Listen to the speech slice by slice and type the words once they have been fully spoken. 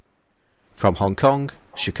From Hong Kong,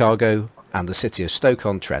 Chicago, and the city of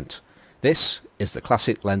Stoke-on-Trent, this is the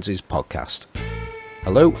Classic Lenses podcast.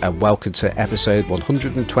 Hello and welcome to episode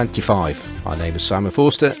 125. My name is Simon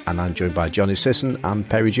Forster and I'm joined by Johnny Sisson and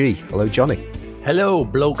Perry G. Hello, Johnny. Hello,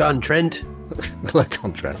 bloke on Trent. Bloke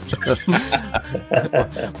on Trent.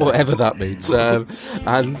 Whatever that means.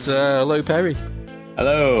 Hello, Perry.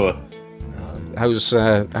 Hello. How's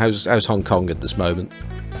Hong Kong at this moment?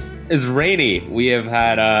 It's rainy. We have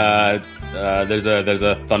had there's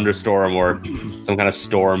a thunderstorm or some kind of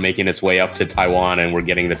storm making its way up to Taiwan, and we're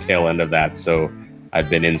getting the tail end of that. So I've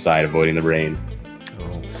been inside avoiding the rain.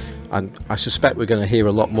 Oh, and I suspect we're going to hear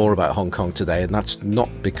a lot more about Hong Kong today, and that's not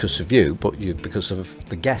because of you, but because of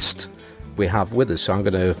the guest we have with us. So I'm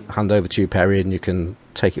going to hand over to you, Perry, and you can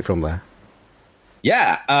take it from there.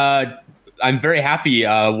 Yeah, I'm very happy.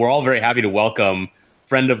 We're all very happy to welcome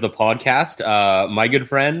friend of the podcast, my good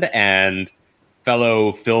friend and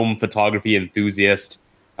fellow film photography enthusiast,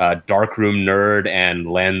 darkroom nerd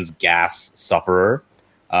and lens gas sufferer,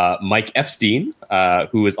 Mike Epstein,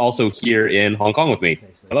 who is also here in Hong Kong with me.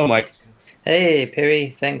 Hello, Mike. Hey, Perry.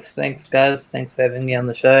 Thanks, guys. Thanks for having me on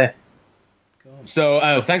the show.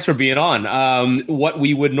 So thanks for being on. What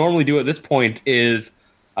we would normally do at this point is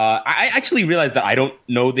I actually realized that I don't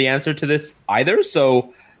know the answer to this either.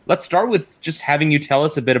 So let's start with just having you tell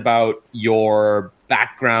us a bit about your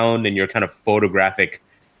background and your kind of photographic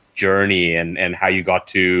journey and how you got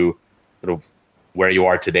to sort of where you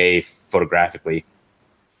are today photographically.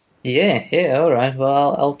 Yeah, all right.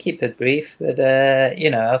 Well, I'll keep it brief. But,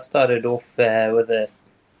 I started off with a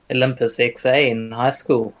Olympus XA in high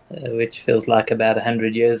school, which feels like about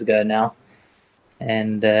 100 years ago now.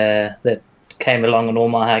 And that came along on all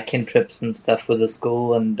my hiking trips and stuff with the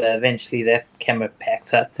school, and eventually that camera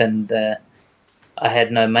packs up, and I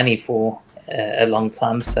had no money for a long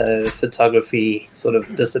time, so photography sort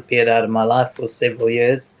of disappeared out of my life for several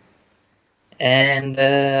years. And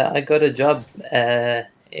I got a job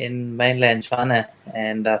in mainland China,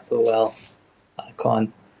 and I thought, well, I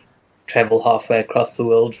can't travel halfway across the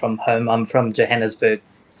world from home. I'm from Johannesburg,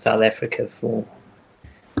 South Africa, for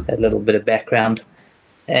a little bit of background.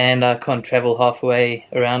 And I can't travel halfway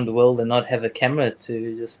around the world and not have a camera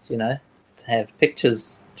to just, to have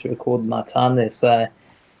pictures to record my time there. So I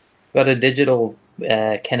got a digital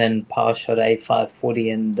Canon PowerShot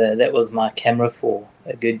A540, and that was my camera for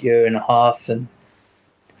a good year and a half, and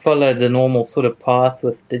followed the normal sort of path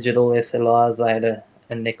with digital SLRs. I had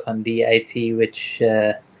a Nikon D80, which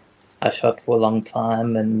I shot for a long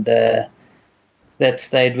time, and that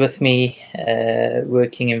stayed with me,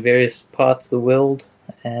 working in various parts of the world.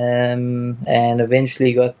 And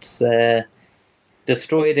eventually got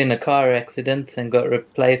destroyed in a car accident and got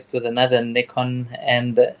replaced with another Nikon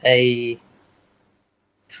and a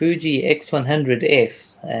Fuji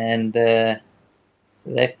X100S, and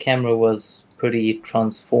that camera was pretty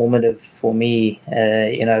transformative for me.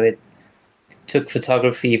 It took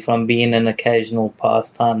photography from being an occasional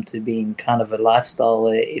pastime to being kind of a lifestyle.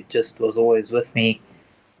 It just was always with me.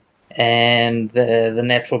 And the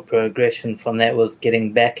natural progression from that was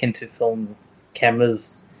getting back into film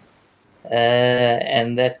cameras,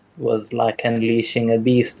 and that was like unleashing a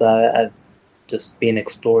beast. I've just been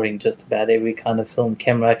exploring just about every kind of film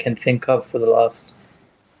camera I can think of for the last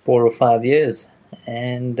 4 or 5 years,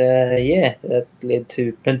 and that led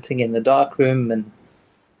to printing in the darkroom, and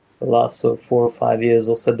the last sort of 4 or 5 years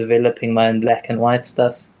also developing my own black and white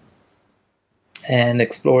stuff and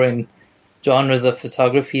exploring genres of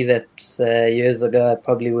photography that years ago I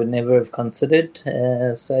probably would never have considered.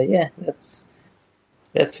 That's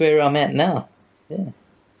where I'm at now. Yeah.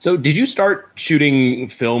 So did you start shooting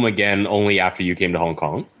film again only after you came to Hong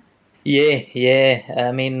Kong? Yeah.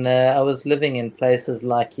 I mean, I was living in places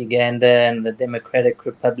like Uganda and the Democratic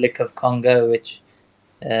Republic of Congo, which,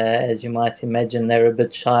 as you might imagine, they're a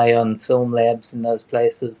bit shy on film labs in those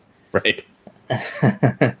places. Right.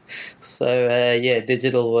 So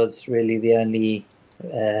digital was really the only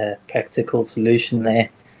practical solution there.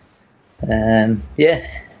 And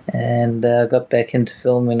I got back into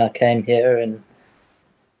film when I came here, and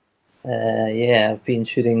I've been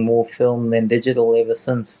shooting more film than digital ever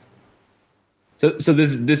since. So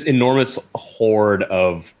this enormous horde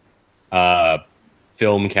of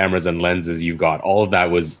film cameras and lenses you've got, all of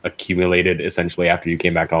that was accumulated essentially after you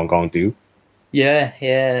came back to Hong Kong too? Yeah,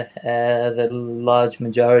 the large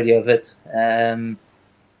majority of it.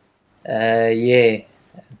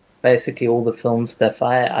 Basically all the film stuff.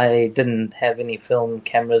 I didn't have any film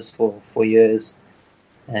cameras for years,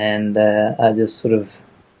 and I just sort of,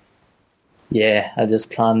 I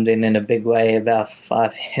just climbed in a big way about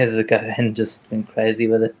 5 years ago and just been crazy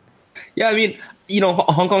with it. Yeah, I mean,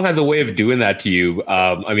 Hong Kong has a way of doing that to you.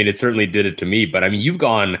 I mean, it certainly did it to me. But I mean, you've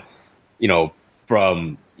gone,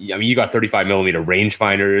 from you got 35 millimeter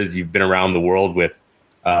rangefinders. You've been around the world with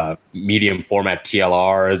medium format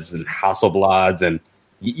TLRs and Hasselblads, and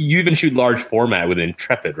you even shoot large format with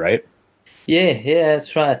Intrepid, right? Yeah,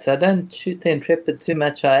 that's right. So I don't shoot the Intrepid too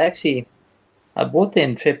much. I bought the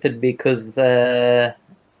Intrepid because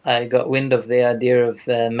I got wind of the idea of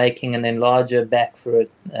making an enlarger back for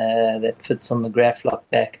it that fits on the Graflock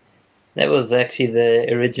back. That was actually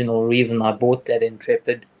the original reason I bought that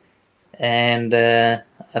Intrepid. And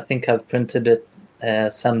I think I've printed it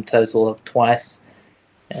some total of twice.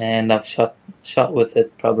 And I've shot with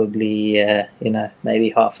it probably, maybe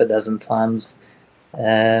half a dozen times.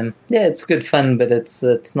 It's good fun, but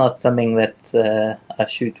it's not something that I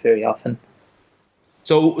shoot very often.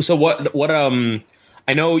 So what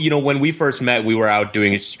I know, when we first met, we were out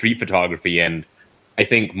doing street photography, and I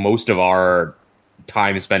think most of our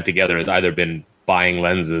time spent together has either been buying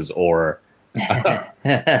lenses or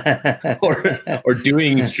or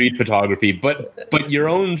doing street photography. But your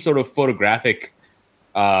own sort of photographic,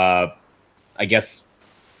 I guess,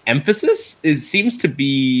 emphasis seems to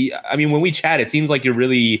be. I mean, when we chat, it seems like you're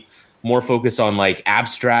really more focused on like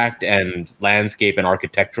abstract and landscape and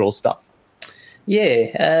architectural stuff.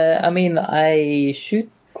 Yeah, I mean, I shoot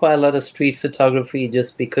quite a lot of street photography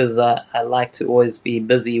just because I like to always be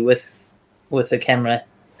busy with the camera,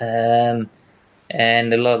 and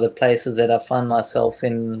a lot of the places that I find myself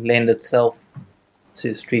in lend itself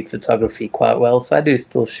to street photography quite well. So I do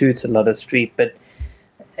still shoot a lot of street, but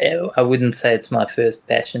I wouldn't say it's my first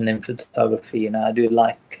passion in photography. I do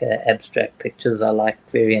like abstract pictures. I like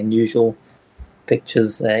very unusual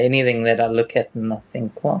pictures. Anything that I look at and I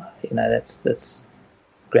think, well, that's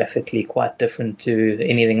graphically quite different to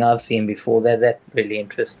anything I've seen before. That really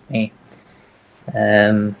interests me.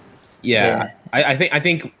 Yeah. I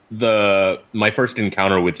think my first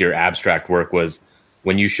encounter with your abstract work was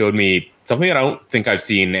when you showed me something that I don't think I've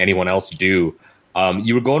seen anyone else do.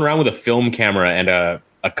 You were going around with a film camera and a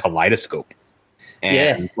kaleidoscope,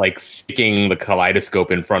 and like sticking the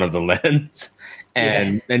kaleidoscope in front of the lens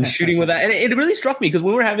and shooting with that. And it really struck me because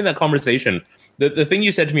when we were having that conversation, the thing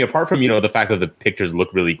you said to me, apart from the fact that the pictures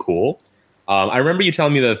look really cool, I remember you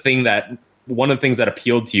telling me one of the things that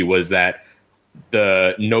appealed to you was that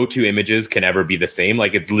the no two images can ever be the same.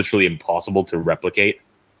 Like, it's literally impossible to replicate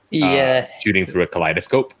shooting through a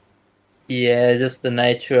kaleidoscope. Yeah, just the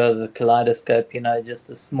nature of the kaleidoscope, just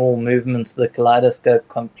a small movement of the kaleidoscope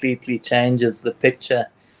completely changes the picture.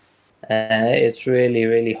 It's really,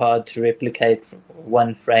 really hard to replicate from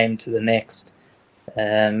one frame to the next.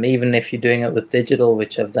 Even if you're doing it with digital,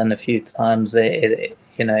 which I've done a few times,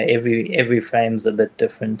 every frame's a bit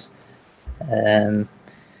different. The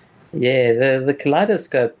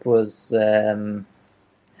kaleidoscope was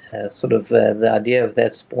sort of the idea of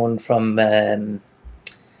that spawned from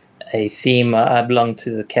a theme. I belong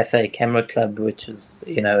to the Cathay Camera Club, which is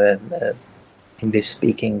a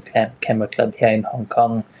English-speaking camera club here in Hong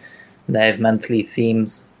Kong. They have monthly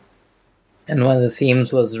themes, and one of the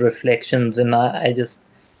themes was reflections. And I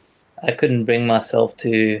couldn't bring myself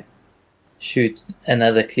to shoot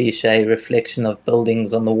another cliche reflection of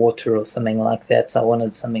buildings on the water or something like that. So I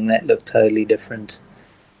wanted something that looked totally different.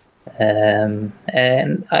 It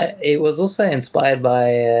was also inspired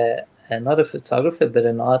by not a photographer, but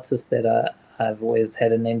an artist that I've always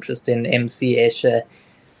had an interest in, MC Escher.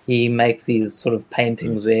 He makes these sort of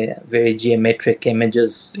paintings where very geometric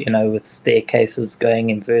images, with staircases going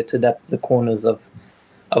inverted up the corners of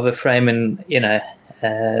a frame, and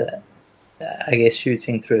I guess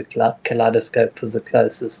shooting through a kaleidoscope was the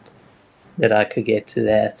closest that I could get to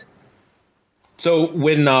that. So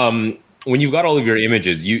when you've got all of your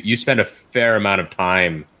images, you spend a fair amount of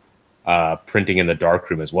time printing in the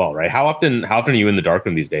darkroom as well, right? How often are you in the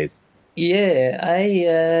darkroom these days? Yeah,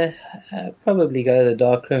 I probably go to the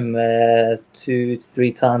darkroom 2 to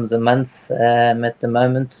 3 times a month at the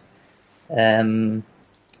moment.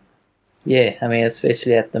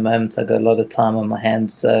 Especially at the moment, I got a lot of time on my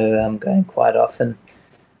hands, so I'm going quite often.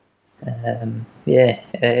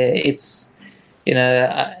 It's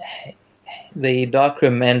the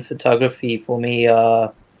darkroom and photography for me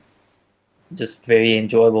are just very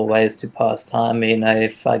enjoyable ways to pass time.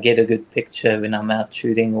 If I get a good picture when I'm out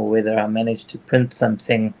shooting, or whether I manage to print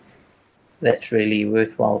something that's really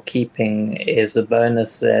worthwhile keeping, is a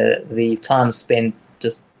bonus. The time spent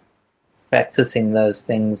just practicing those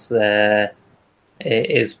things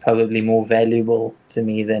is probably more valuable to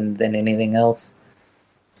me than anything else.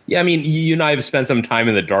 Yeah, I mean, you and I have spent some time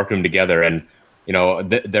in the darkroom together, and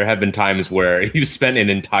there have been times where you spent an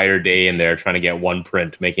entire day in there trying to get one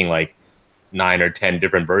print, making like 9 or 10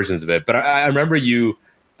 different versions of it. But I remember you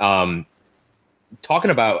talking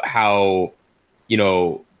about how,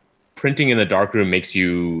 printing in the darkroom makes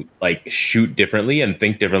you like shoot differently and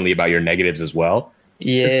think differently about your negatives as well.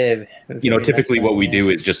 Yeah. Typically what we do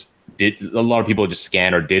is just a lot of people just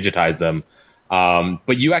scan or digitize them.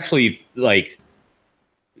 But you actually like,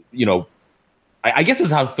 I guess this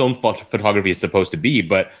is how film photography is supposed to be.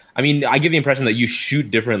 But I mean, I get the impression that you shoot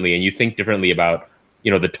differently and you think differently about,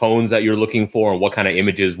 the tones that you're looking for and what kind of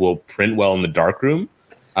images will print well in the darkroom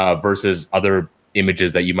versus other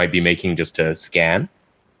images that you might be making just to scan.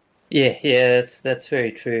 Yeah, that's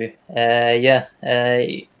very true. I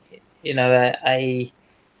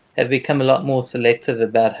have become a lot more selective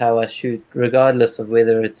about how I shoot, regardless of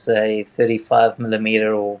whether it's a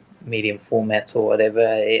 35mm or medium format or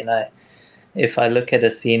whatever. If I look at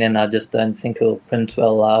a scene and I just don't think it'll print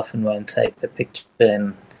well, I often won't take the picture.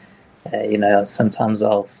 And sometimes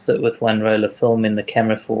I'll sit with one roll of film in the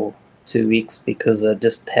camera for 2 weeks because I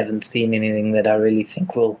just haven't seen anything that I really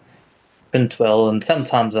think will print well. And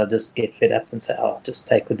sometimes I just get fed up and say, I'll just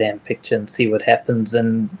take the damn picture and see what happens.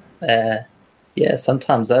 And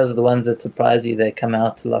sometimes those are the ones that surprise you. They come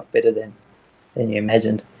out a lot better than you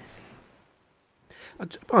imagined.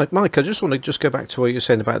 Mike, I just want to go back to what you were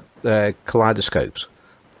saying about kaleidoscopes.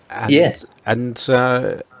 And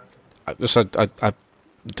I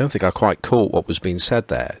don't think I quite caught what was being said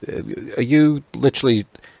there. Are you literally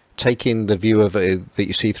taking the view of that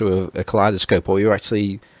you see through a kaleidoscope, or are you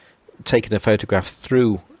actually taking a photograph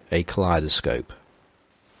through a kaleidoscope?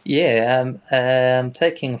 Yeah, I'm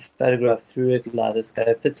taking a photograph through a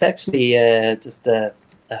kaleidoscope. It's actually just a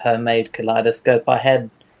homemade kaleidoscope. I had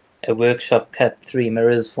a workshop cut 3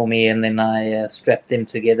 mirrors for me, and then I strapped them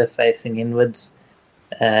together facing inwards.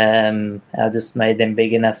 I just made them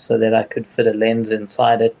big enough so that I could fit a lens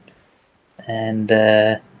inside it, and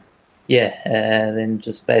then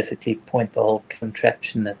just basically point the whole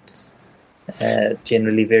contraption. It's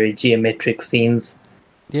generally very geometric scenes.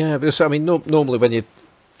 Yeah, because I mean, normally when you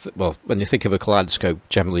think of a kaleidoscope,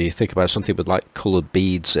 generally you think about something with like coloured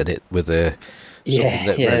beads in it with something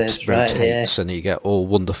that rotates, and you get all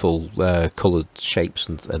wonderful coloured shapes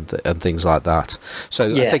and things like that.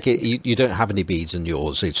 So I take it you don't have any beads in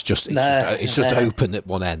yours. It's just open at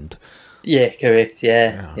one end. Yeah, correct.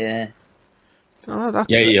 Yeah. Oh, that's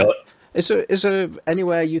Is there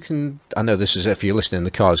anywhere you can? I know this is, if you're listening in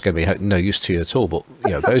the car, it's going to be no use to you at all. But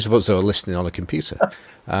those of us that are listening on a computer,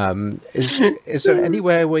 is there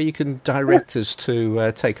anywhere where you can direct us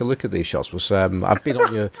to take a look at these shots? Because I've been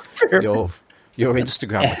on your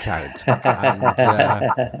Instagram account, and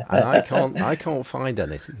I can't find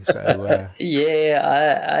anything. So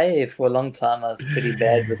I for a long time I was pretty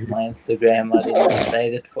bad with my Instagram. I didn't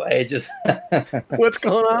update it for ages. What's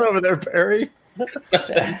going on over there, Perry?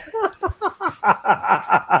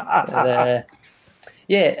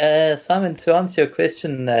 Simon, to answer your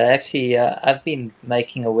question, actually, I've been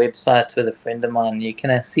making a website with a friend of mine. You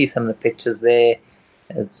can see some of the pictures there.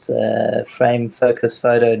 It's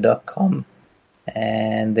framefocusphoto.com,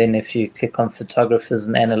 and then if you click on photographers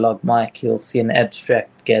and analog mic, you'll see an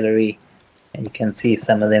abstract gallery, and you can see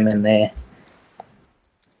some of them in there.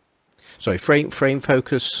 Sorry, frame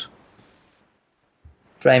focus.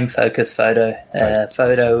 Frame focus photo,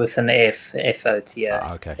 photo with an F,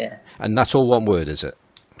 F-O-T-O. Okay. Yeah. And that's all one word, is it?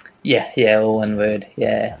 Yeah, all one word.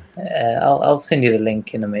 Yeah. I'll send you the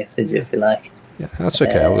link in a message if you like. Yeah, that's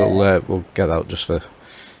okay. We'll get out just for.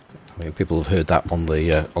 I mean, people have heard that on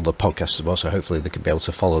the podcast as well, so hopefully they can be able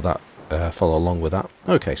to follow along with that.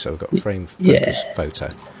 Okay, so we've got frame focus photo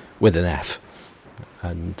with an F,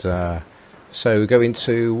 and so we go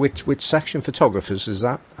into which section? Photographers, is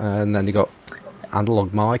that? And then you got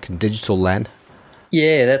analog mic and digital len.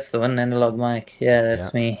 Yeah, that's the one. Analog mic. Yeah,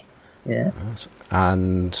 that's me. Yeah.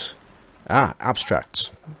 And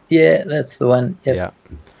abstracts. Yeah, that's the one. Yep. Yeah.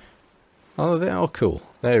 Oh, they are cool.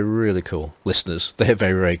 They're really cool. Listeners, they're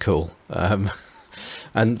very, very cool. And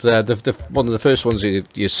the one of the first ones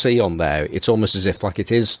you see on there, it's almost as if like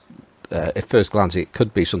it is. At first glance, it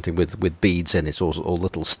could be something with beads in it or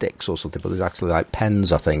little sticks or something, but there's actually like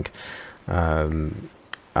pens, I think.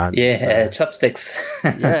 Chopsticks.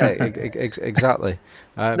 Yeah, exactly.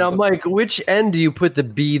 Now, Mike, which end do you put the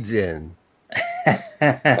beads in?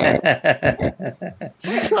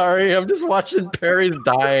 Sorry, I'm just watching Perry's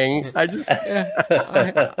dying. I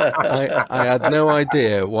had no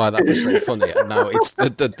idea why that was so funny, and now it's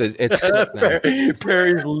clicked now.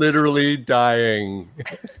 Perry's literally dying.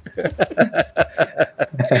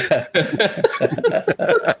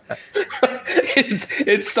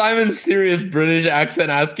 it's Simon's serious British accent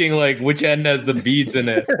asking like which end has the beads in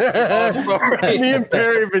it. Me and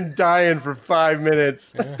Perry have been dying for 5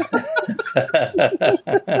 minutes.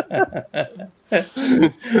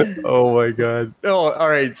 Oh my god. Oh, all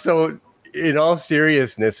right. So, in all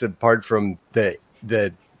seriousness, apart from the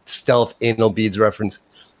stealth anal beads reference,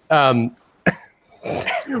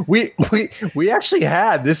 we actually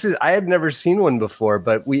had I had never seen one before,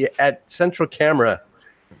 but we at Central Camera,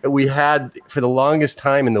 we had for the longest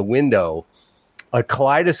time in the window a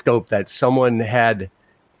kaleidoscope that someone had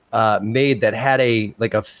made that had a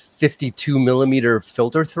 52 millimeter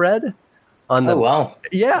filter thread on the on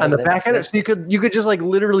the back end, so you could just like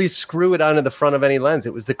literally screw it onto the front of any lens.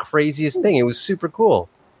 It was the craziest thing. It was super cool.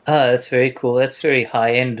 Oh, that's very cool. That's very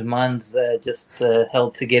high end. Mine's just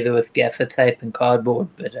held together with gaffer tape and cardboard,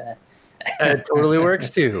 but it totally works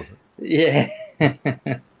too. Yeah.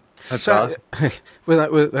 That's awesome.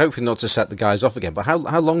 We're hoping not to set the guys off again, but how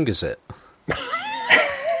long is it?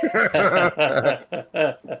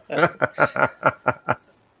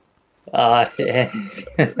 Yeah.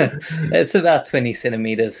 It's about 20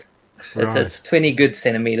 centimeters. Right. It's 20 good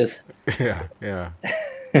centimeters. Yeah.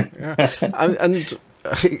 And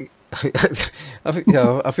I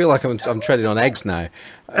feel like I'm treading on eggs now.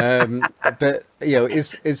 But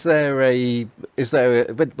is there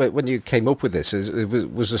when you came up with this?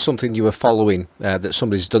 Was there something you were following that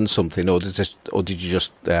somebody's done something, or did you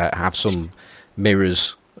just have some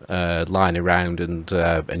mirrors lying around and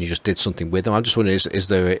you just did something with them? I'm just wondering, is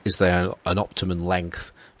there an optimum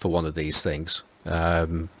length for one of these things, or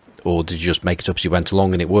did you just make it up as you went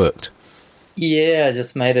along and it worked? Yeah, I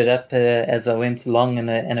just made it up as I went along, and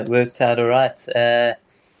it worked out all right.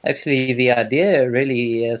 Actually, the idea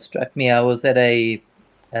really struck me. I was at a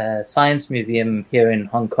science museum here in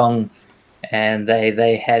Hong Kong, and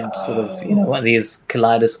they had sort of one of these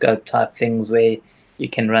kaleidoscope type things where you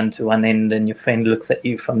can run to one end and your friend looks at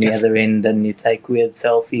you from the other end, and you take weird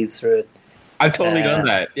selfies through it. I've totally done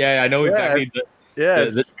that. Yeah, I know exactly.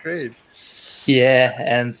 It's great. Yeah,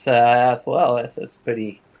 and so I thought, well, that's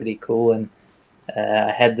pretty cool, and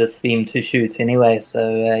I had this theme to shoot anyway, so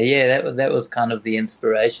that was kind of the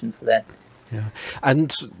inspiration for that. Yeah,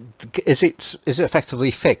 and is it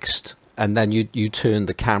effectively fixed, and then you turn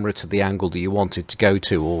the camera to the angle that you want it to go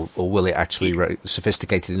to, or will it actually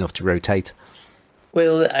sophisticated enough to rotate?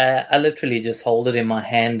 Well, I literally just hold it in my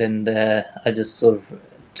hand, and I just sort of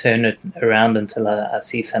turn it around until I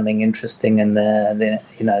see something interesting, and then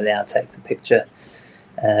I'll take the picture.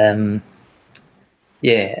 But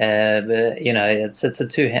it's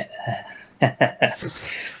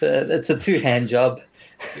a two-hand job.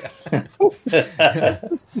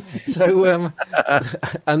 So,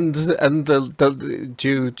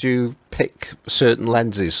 do you pick certain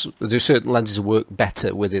lenses? Do certain lenses work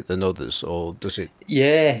better with it than others, or does it?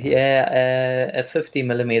 A 50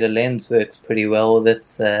 millimeter lens works pretty well with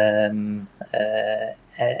it, and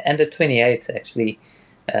a 28 actually.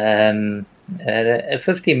 A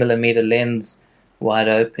 50 millimeter lens wide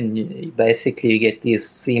open, you get these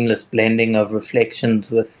seamless blending of reflections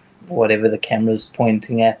with whatever the camera's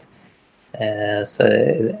pointing at. So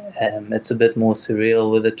it's a bit more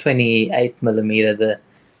surreal. With a 28 millimeter,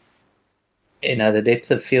 the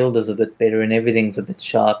depth of field is a bit better and everything's a bit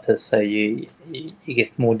sharper, so you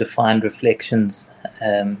get more defined reflections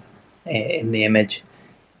in the image.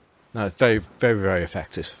 No, very, very, very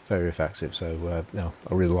effective. Very effective. So I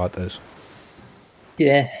really like those.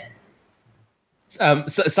 Yeah. So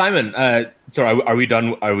Simon, sorry, are we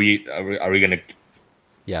done? Are we gonna?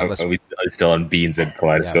 Yeah, are we still on beans and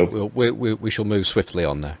kaleidoscopes? Yeah, we shall move swiftly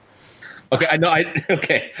on now. Okay, I know. I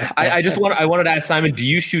just wanted to ask Simon, do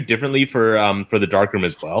you shoot differently for the darkroom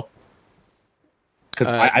as well? Because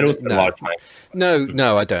I don't spend a lot of time.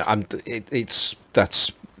 No, I don't.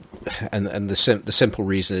 And the simple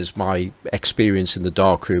reason is my experience in the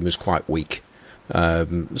darkroom is quite weak.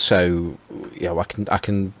 So I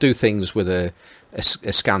can do things with a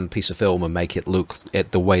scanned piece of film and make it look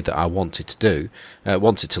the way that I want it to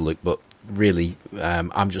look, but really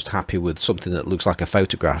I'm just happy with something that looks like a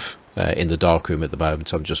photograph in the darkroom at the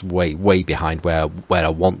moment. I'm just way behind where I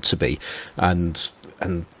want to be, and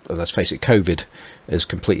let's face it, COVID has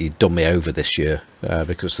completely done me over this year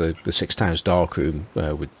because the Six Towns darkroom,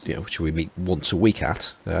 which we meet once a week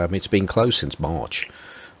at, it's been closed since March.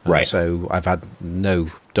 Right. So I've had no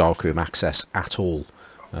darkroom access at all.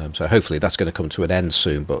 So hopefully that's going to come to an end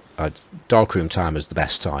soon. But darkroom time is the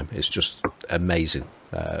best time. It's just amazing.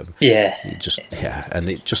 And the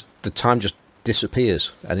time just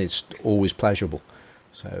disappears, and it's always pleasurable.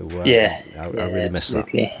 So I really miss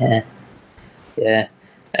that. Yeah.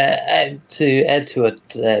 And to add to what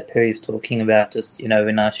Perry's talking about, just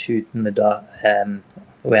when I shoot in the dark,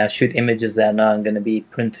 where I shoot images that I know I'm going to be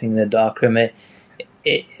printing in the darkroom,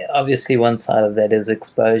 obviously one side of that is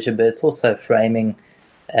exposure, but it's also framing.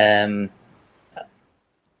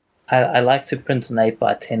 I like to print an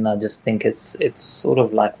 8x10. I just think it's sort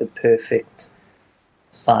of like the perfect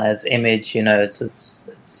size image.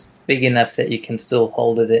 It's big enough that you can still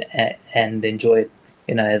hold it and enjoy it,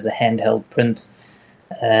 as a handheld print.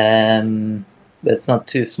 But it's not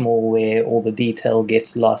too small where all the detail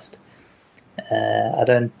gets lost. I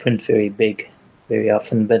don't print very big very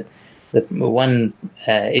often, but the one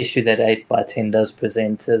issue that 8x10 does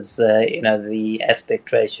present is, the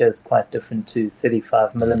aspect ratio is quite different to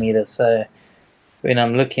 35 millimeters. So when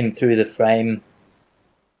I'm looking through the frame,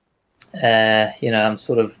 I'm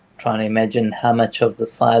sort of trying to imagine how much of the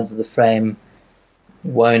sides of the frame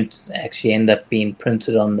won't actually end up being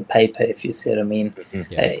printed on the paper, if you see what I mean.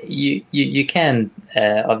 Yeah. You can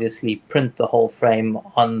obviously print the whole frame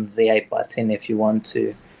on the 8x10 if you want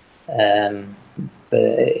to, but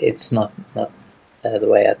it's not the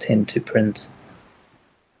way I tend to print.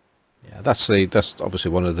 Yeah, that's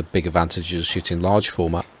obviously one of the big advantages of shooting large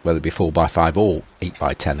format, whether it be 4x5 or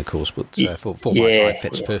 8x10, of course. But 4x5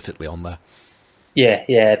 fits perfectly on there. Yeah,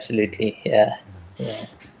 absolutely. Yeah.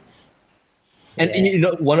 And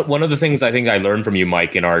one of the things I think I learned from you,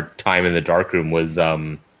 Mike, in our time in the darkroom was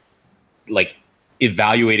like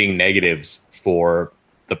evaluating negatives for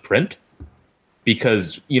the print,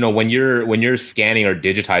 because when you're scanning or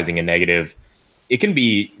digitizing a negative, it can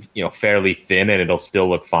be fairly thin and it'll still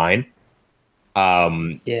look fine.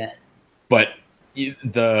 But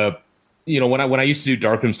when I used to do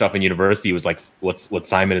darkroom stuff in university, it was like what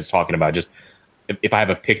Simon is talking about. Just if I have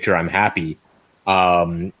a picture, I'm happy.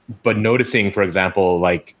 But noticing, for example,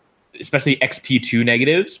 like especially XP2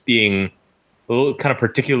 negatives being a little kind of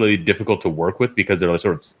particularly difficult to work with because they're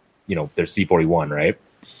sort of, they're C41, right?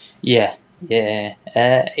 Yeah.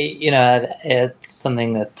 It's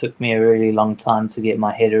something that took me a really long time to get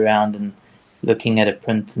my head around, and looking at a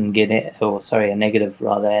print and a negative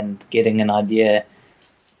rather, and getting an idea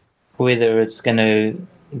whether it's going to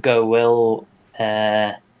go well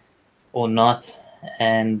or not.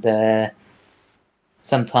 And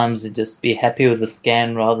sometimes you just be happy with a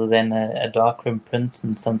scan rather than a darkroom print,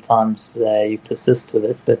 and sometimes you persist with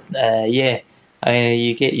it. But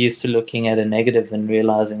you get used to looking at a negative and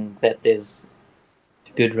realizing that there's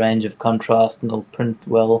a good range of contrast and it'll print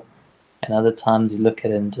well. And other times you look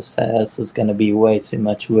at it and just say, this is going to be way too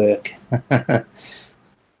much work.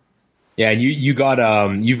 Yeah, and you've got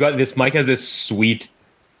this. Mike has this sweet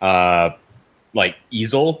like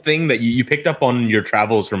easel thing that you picked up on your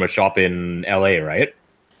travels from a shop in LA, right?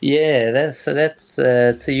 Yeah, that's it's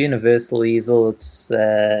a universal easel. It's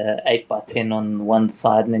 8x10 on one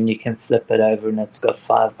side, and then you can flip it over, and it's got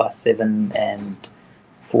 5x7 and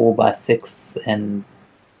 4x6, and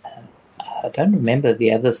I don't remember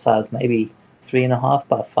the other size. Maybe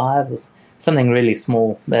 3.5x5 or something really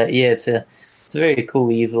small. But yeah, it's a very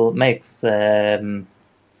cool easel. It makes framing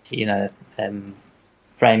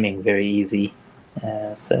very easy.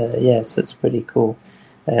 So it's pretty cool.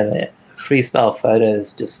 Freestyle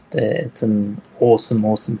Photos, just it's an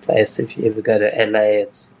awesome place. If you ever go to LA,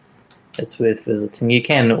 it's worth visiting. You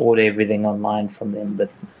can order everything online from them,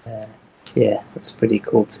 but it's pretty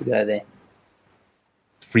cool to go there.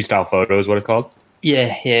 Freestyle Photo is what it's called?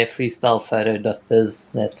 Yeah, freestylephoto.biz.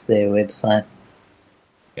 That's their website.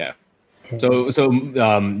 Yeah. So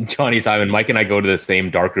Johnny, Simon, Mike and I go to the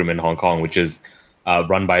same darkroom in Hong Kong, which is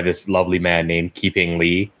run by this lovely man named Keeping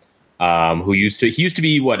Lee, who used to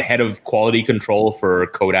be head of quality control for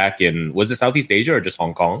Kodak in, was it Southeast Asia or just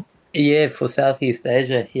Hong Kong? Yeah, for Southeast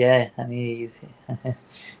Asia. Yeah, I mean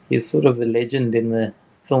he's sort of a legend in the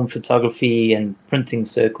film photography and printing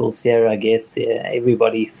circles here, I guess. Yeah,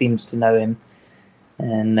 everybody seems to know him,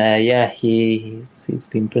 and he's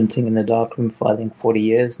been printing in the darkroom for I think 40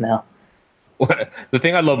 years now. The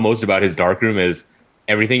thing I love most about his darkroom is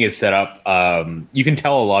everything is set up. You can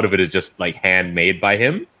tell a lot of it is just like handmade by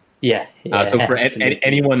him. Yeah. So for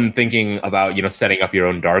anyone thinking about setting up your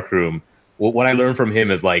own darkroom, what I learned from him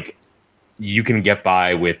is like you can get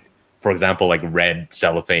by with, for example, like red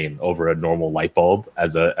cellophane over a normal light bulb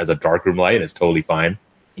as a darkroom light, and it's totally fine.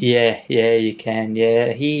 Yeah, you can.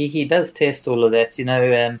 Yeah, he does test all of that.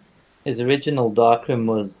 His original darkroom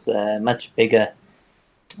was much bigger,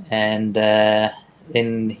 and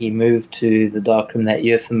then he moved to the darkroom that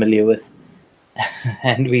you're familiar with,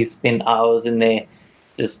 and we spent hours in there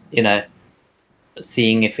just,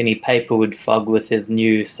 seeing if any paper would fog with his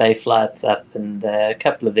new safe lights up, and a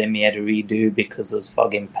couple of them he had to redo because it was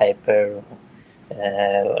fogging paper.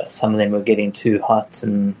 Some of them were getting too hot,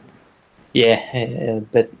 and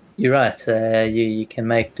but you're right. You can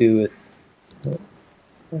make do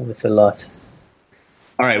with a lot.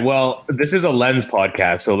 All right. Well, this is a lens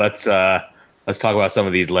podcast, so let's talk about some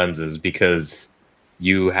of these lenses, because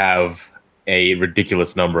you have a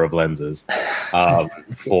ridiculous number of lenses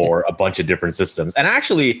for a bunch of different systems. And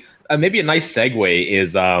actually, maybe a nice segue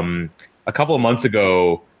is a couple of months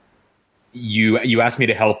ago, you asked me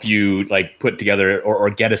to help you like put together or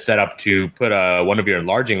get a setup to put one of your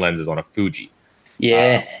enlarging lenses on a Fuji.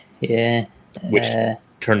 Which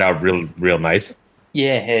turned out real nice.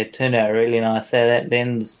 Yeah, it turned out really nice. That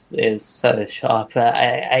lens is so sharp.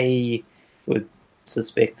 I would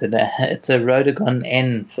suspect that it's a Rodegon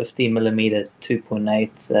N 50mm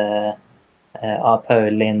 2.8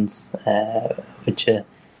 Arpo lens, which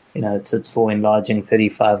it's for enlarging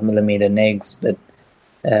 35mm negs. But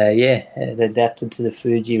it adapted to the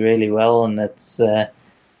Fuji really well, and it's sort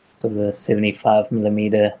of a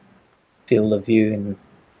 75mm field of view and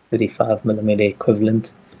 35mm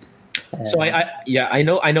equivalent. So I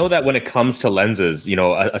know that when it comes to lenses,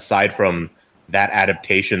 aside from that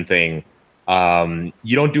adaptation thing,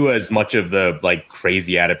 you don't do as much of the like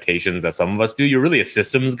crazy adaptations that some of us do. You're really a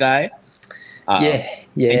systems guy. And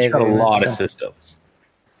you've got a lot of systems.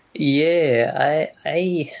 Yeah,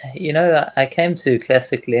 I came to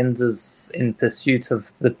classic lenses in pursuit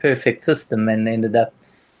of the perfect system and ended up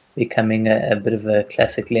becoming a bit of a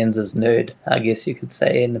classic lenses nerd, I guess you could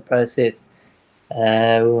say, in the process.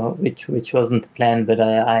 Which wasn't the plan, but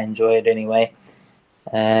I enjoy it anyway.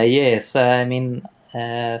 So I mean,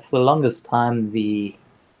 for the longest time, the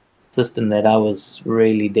system that I was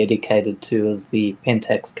really dedicated to was the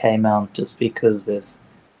Pentax K-mount, just because there's,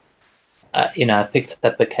 I picked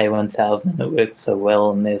up a K1000 and it worked so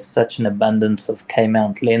well, and there's such an abundance of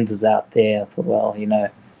K-mount lenses out there. I thought,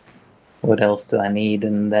 well, what else do I need?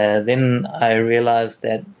 And then I realized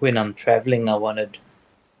that when I'm traveling, I wanted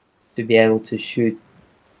to be able to shoot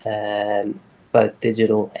both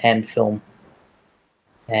digital and film.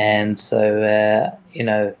 And so,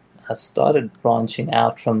 I started branching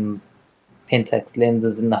out from Pentax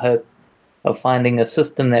lenses in the hope of finding a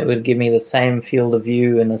system that would give me the same field of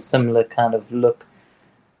view and a similar kind of look,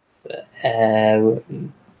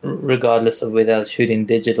 regardless of whether I was shooting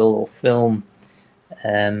digital or film.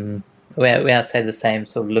 When I say the same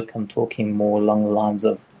sort of look, I'm talking more along the lines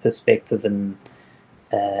of perspective and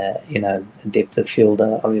depth of field.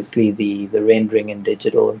 Obviously, the rendering in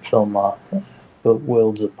digital and film are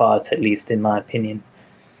worlds apart, at least in my opinion.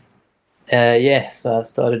 So I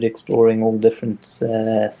started exploring all different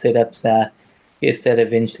setups. I guess that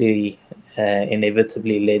eventually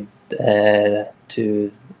inevitably led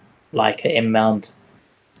to Leica M mount,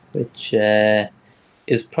 which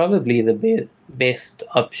is probably the best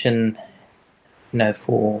option,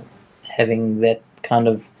 for having that kind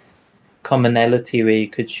of commonality where you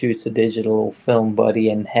could shoot a digital or film body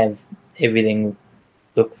and have everything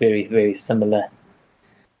look very, very similar.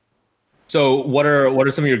 So what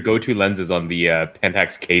are some of your go-to lenses on the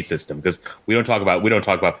Pentax K system? Because we don't talk about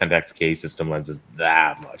Pentax K system lenses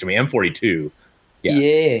that much. I mean, M42.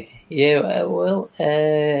 Yes. Well,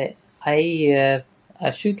 I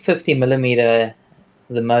shoot 50mm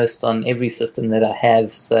the most on every system that I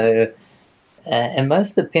have. So, and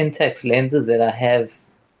most of the Pentax lenses that I have,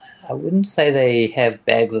 I wouldn't say they have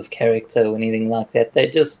bags of character or anything like that. They're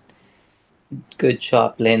just good,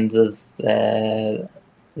 sharp lenses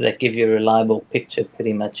that give you a reliable picture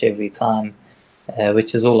pretty much every time,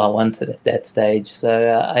 which is all I wanted at that stage.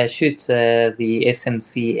 So I shoot the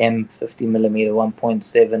SMC M 50mm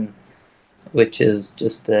 1.7, which is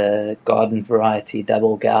just a garden variety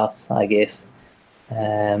double Gauss, I guess.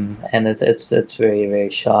 And it's very, very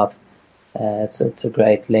sharp. So it's a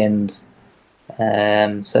great lens.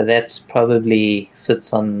 So that's probably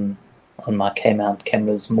sits on my K-mount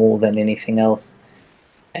cameras more than anything else.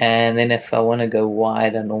 And then if I want to go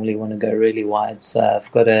wide, I normally want to go really wide. So I've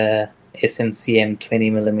got a SMCM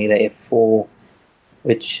 20mm f4,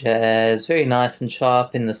 which is very nice and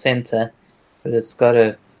sharp in the center, but it's got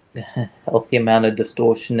a healthy amount of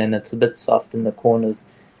distortion and it's a bit soft in the corners.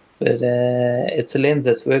 But it's a lens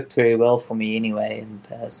that's worked very well for me anyway,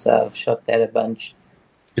 and so I've shot that a bunch.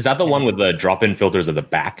 Is that the one with the drop-in filters at the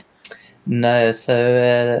back? No,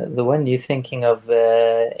 so the one you're thinking of,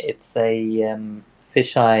 it's a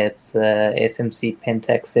fisheye. It's SMC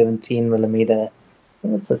Pentax 17mm. I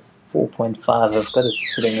think it's a 4.5. I've got it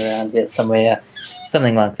sitting around here somewhere,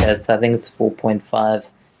 something like that. So I think it's 4.5.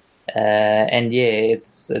 And yeah,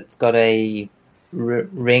 it's got a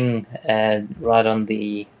ring right on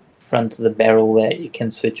the front of the barrel that you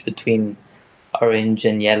can switch between orange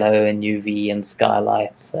and yellow and UV and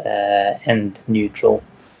skylights and neutral.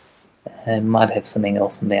 Might have something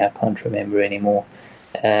else in there. I can't remember anymore.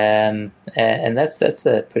 And that's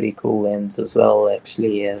a pretty cool lens as well.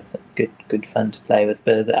 Actually, good fun to play with.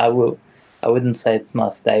 But I wouldn't say it's my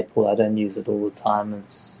staple. I don't use it all the time.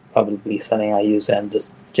 It's probably something I use when I'm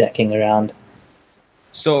just jacking around.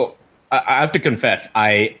 So I have to confess,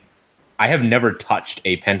 I have never touched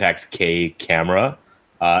a Pentax K camera,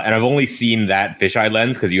 and I've only seen that fisheye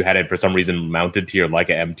lens because you had it for some reason mounted to your Leica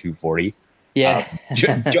M240. Yeah.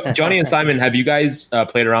 Johnny and Simon, have you guys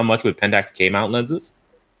played around much with Pentax K mount lenses?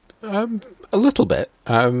 A little bit.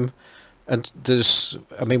 And there's,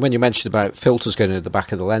 I mean, when you mentioned about filters going into the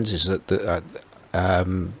back of the lenses, I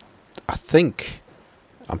think,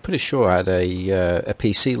 I'm pretty sure I had a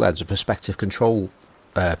PC lens, a perspective control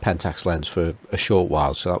Pentax lens for a short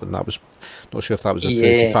while. So that was, not sure if that was a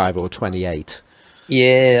 35 or 28.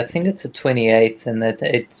 Yeah, I think it's a 28, and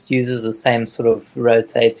it uses the same sort of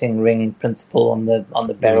rotating ring principle on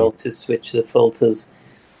the barrel to switch the filters.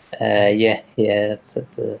 It's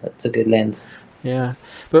a good lens. Yeah,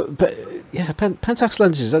 but yeah, Pentax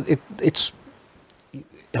lenses. It's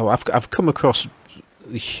I've come across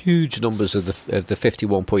huge numbers of the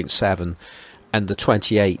 51.7 and the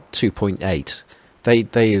 28 2.8.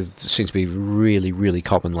 They seem to be really, really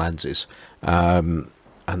common lenses, and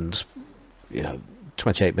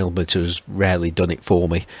 28mm has rarely done it for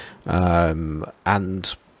me, and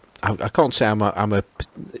I can't say I'm a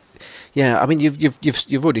yeah. I mean,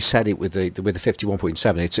 you've already said it with the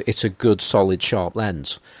 51.7. It's a good, solid, sharp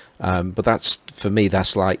lens, but that's, for me,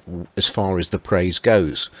 that's like as far as the praise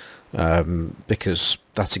goes, because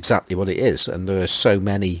that's exactly what it is, and there are so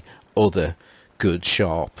many other good,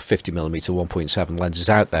 sharp 50mm 1.7 lenses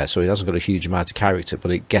out there, so it hasn't got a huge amount of character, but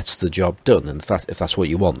it gets the job done, and if that's what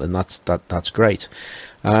you want, then that's great.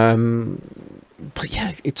 But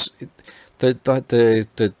yeah, it's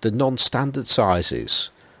the non-standard sizes.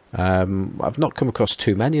 I've not come across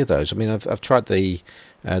too many of those. I mean, I've tried the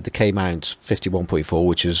K-mount 51.4,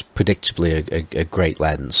 which is predictably a great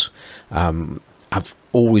lens. I've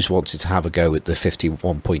always wanted to have a go at the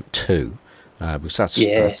 51.2.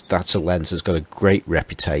 Because that's a lens that's got a great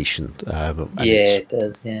reputation. It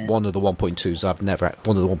does. Yeah. One of the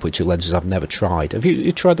 1.2 lenses I've never tried. Have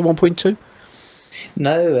you tried the 1.2?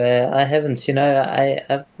 No, I haven't.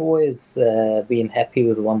 I've always been happy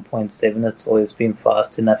with 1.7. It's always been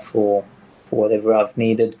fast enough for whatever I've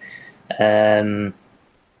needed.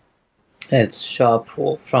 It's sharp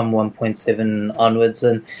from 1.7 onwards,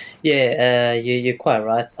 and you're quite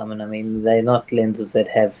right, Simon. I mean, they're not lenses that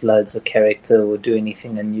have loads of character or do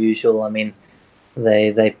anything unusual. I mean,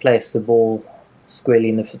 they place the ball squarely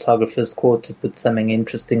in the photographer's court to put something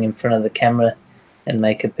interesting in front of the camera and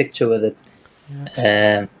make a picture with it.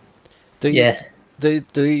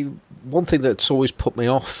 The one thing that's always put me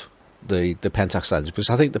off the Pentax lens, because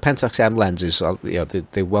I think the Pentax M lenses are,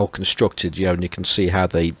 they're well constructed, and you can see how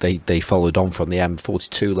they followed on from the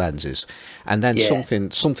M42 lenses, and then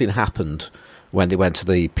something happened when they went to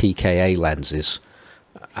the PKA lenses,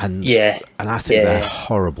 and I think they're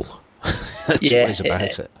horrible. That's what is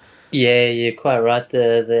about it. Yeah, you're quite right.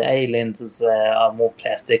 The A lenses are more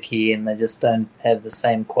plasticky, and they just don't have the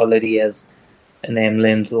same quality as an M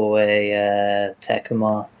lens or a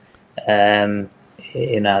Takumar.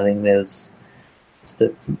 I think there's just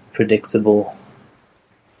a predictable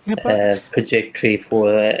trajectory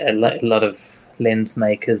for a lot of lens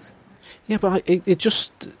makers. Yeah, but I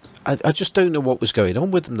just don't know what was going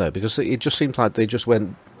on with them, though, because it just seemed like they just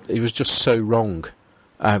went. It was just so wrong.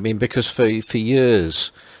 I mean, because for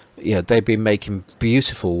years, they've been making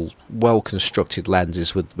beautiful, well-constructed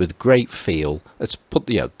lenses with great feel. Let's put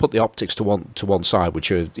the optics to one side,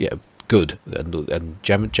 which are good and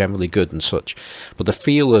generally good and such, but the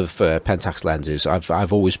feel of Pentax lenses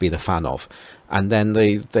I've always been a fan of, and then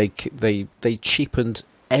they cheapened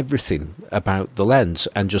everything about the lens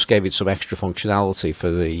and just gave it some extra functionality for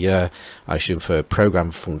the I assume for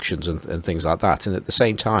program functions and things like that, and at the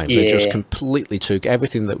same time they just completely took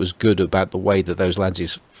everything that was good about the way that those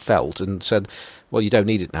lenses felt and said, well, you don't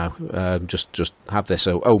need it now, just have this.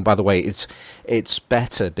 Oh, by the way, it's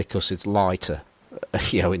better because it's lighter.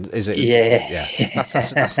 Is it? Yeah.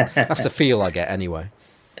 That's the feel I get anyway.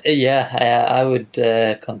 Yeah, I would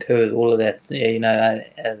concur with all of that.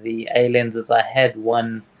 The A lenses, I had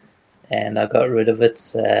one, and I got rid of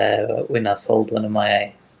it when I sold one of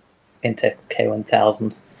my Pentax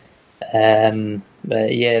K1000s. But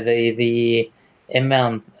the M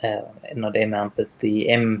mount, not M mount, but the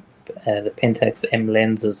Pentax M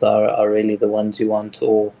lenses are really the ones you want,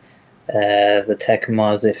 or the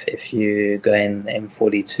Takumars if you go in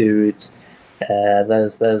M42 routes.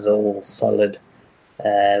 Those are all solid,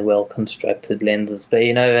 well constructed lenses. But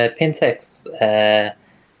Pentax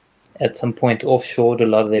at some point offshored a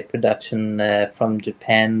lot of their production from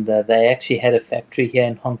Japan. They actually had a factory here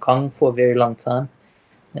in Hong Kong for a very long time.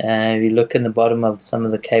 If you look in the bottom of some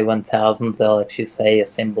of the K1000s, they'll actually say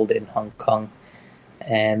assembled in Hong Kong.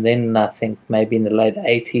 And then I think maybe in the late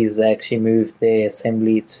 80s, they actually moved their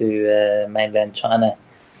assembly to mainland China.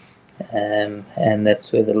 And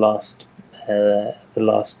that's where the last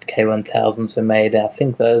K1000s were made. I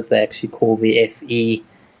think those they actually call the SE,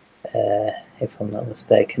 if I'm not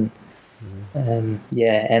mistaken. The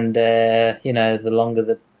longer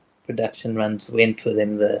the production runs went for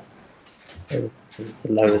them, the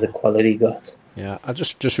lower the quality got. Yeah, I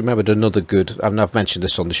just remembered another good. I mean, I've mentioned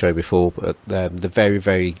this on the show before, but the very,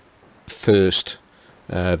 very first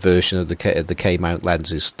version of the K mount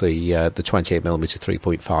lenses, the 28mm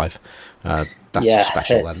 3.5. That's a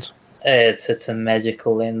special lens. It's a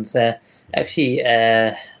magical lens. Actually,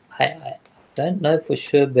 I don't know for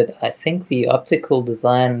sure, but I think the optical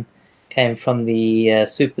design came from the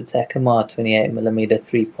Super Takumar 28mm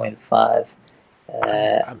 3.5.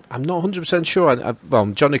 I'm not 100% sure.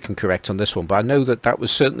 Well, Johnny can correct on this one, but I know that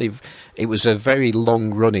was certainly it was a very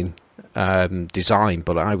long-running design.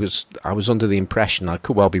 But I was under the impression, I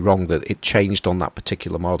could well be wrong, that it changed on that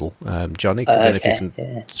particular model. Johnny, I don't know if you can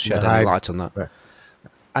shed any light on that.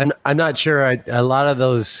 I'm not sure. A lot of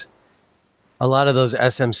those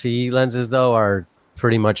SMC lenses though are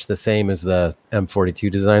pretty much the same as the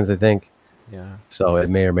M42 designs, I think. Yeah. So it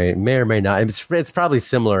may or may not. It's probably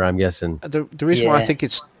similar, I'm guessing. The reason why I think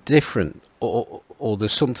it's different, or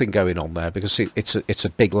there's something going on there, because it's a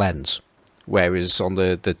big lens, whereas on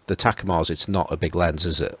the Takumars it's not a big lens,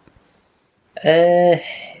 is it?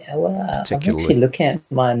 Well, I'm actually looking at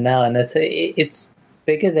mine now, and it's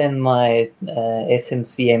bigger than my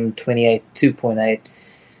SMCM 28 2.8,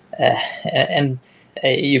 and.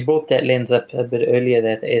 You brought that lens up a bit earlier,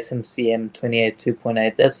 that SMCM 28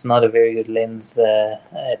 2.8. That's not a very good lens,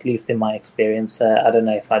 at least in my experience. I don't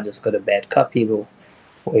know if I just got a bad copy or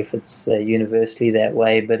if it's universally that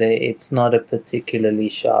way, but it's not a particularly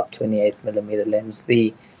sharp 28mm lens.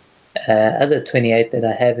 The other 28 that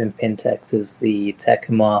I have in Pentax is the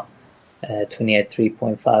Takumar 28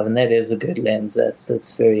 3.5, and that is a good lens.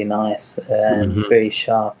 That's very nice, very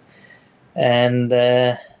sharp. And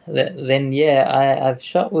then I've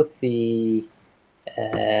shot with the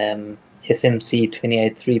SMC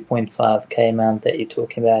 28 3.5 K mount that you're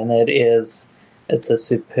talking about, and it's a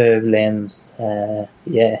superb lens.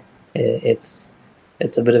 It's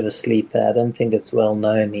a bit of a sleeper. I don't think it's well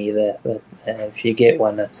known either, but if you get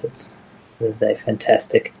one, they're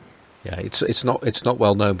fantastic. Yeah, it's not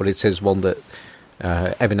well known, but it is one that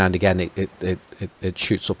every now and again it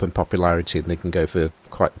shoots up in popularity, and they can go for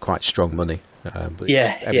quite strong money. But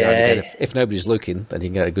every now and again, if nobody's looking, then you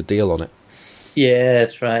can get a good deal on it. Yeah,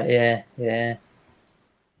 that's right. Yeah.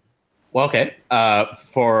 Well, okay.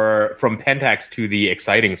 From Pentax to the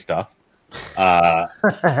exciting stuff.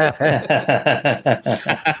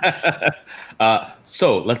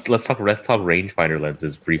 So let's talk rangefinder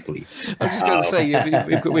lenses briefly. I was just going to say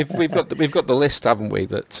we've got the list, haven't we?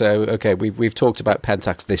 That we've talked about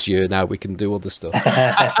Pentax this year. Now we can do other stuff.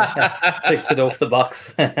 Ticked it off the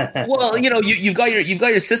box. Well, you've got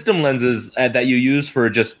your system lenses that you use for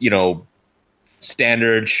just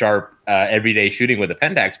standard sharp everyday shooting with a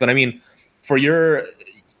Pentax. But I mean, for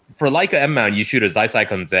Leica M mount, you shoot a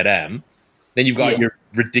Zeiss-Ikon ZM. Then you've got your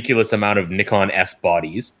ridiculous amount of Nikon S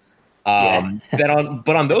bodies. But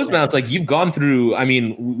on those mounts, like we've gone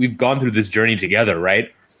through this journey together,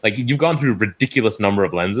 right? Like you've gone through a ridiculous number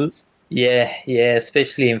of lenses. Yeah,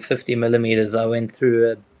 especially in 50mm, I went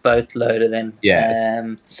through a boatload of them.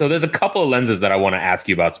 Yeah. So there's a couple of lenses that I want to ask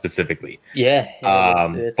you about specifically. Yeah.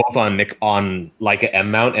 Both on Leica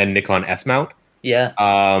M mount and Nikon S mount. Yeah.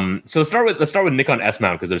 So let's start with Nikon S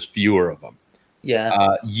mount because there's fewer of them.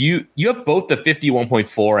 Yeah. You have both the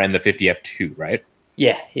 50-1.4 and the 50f2, right?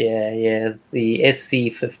 Yeah. It's the SC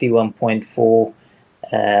 51.4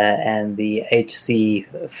 and the HC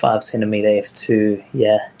 5cm f2.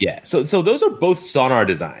 Yeah. So those are both sonar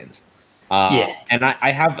designs. And I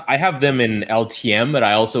have them in LTM, but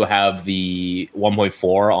I also have the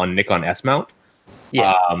 1.4 on Nikon S mount.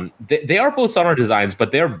 Yeah. They are both sonar designs,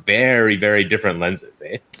 but they're very, very different lenses,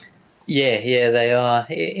 eh? Yeah, they are.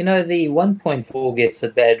 The 1.4 gets a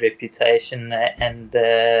bad reputation, and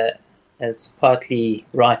it's partly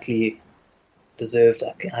rightly deserved.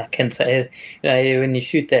 I can say, when you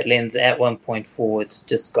shoot that lens at 1.4, it's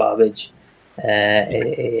just garbage. You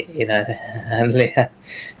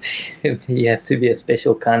have to be a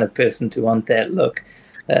special kind of person to want that look.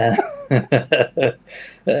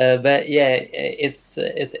 But yeah, it's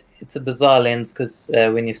a bizarre lens because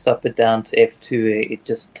when you stop it down to f2, it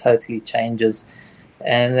just totally changes.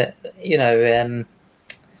 And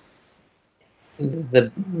the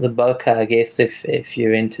bokeh, I guess, if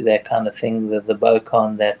you're into that kind of thing, the bokeh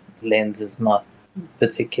on that lens is not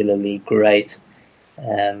particularly great.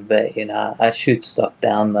 But I shoot stock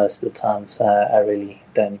down most of the time, so I really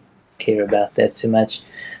don't care about that too much.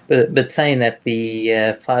 But saying that the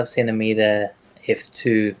 5cm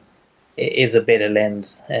f2 is a better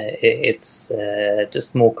lens, it's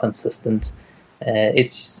just more consistent.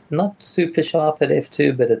 It's not super sharp at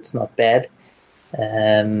f2, but it's not bad.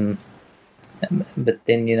 But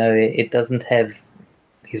then it doesn't have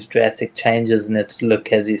these drastic changes in its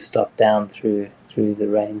look as you stop down through the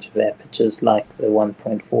range of apertures like the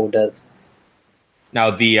 1.4 does.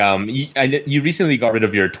 Now, you recently got rid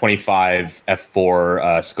of your 25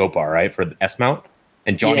 f4 scope bar, right, for the S mount?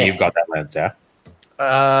 And Johnny, you've got that lens, yeah?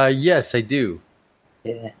 Yes, I do.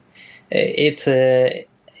 Yeah, it's a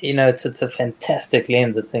it's a fantastic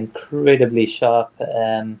lens. It's incredibly sharp,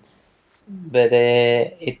 but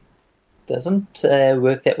it doesn't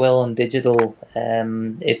work that well on digital.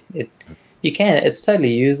 It's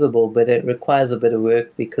totally usable, but it requires a bit of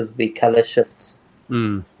work because the color shifts.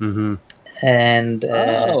 Mm-hmm. And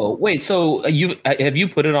wait, so have you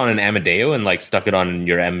put it on an Amadeo and stuck it on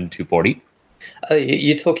your M240? Oh,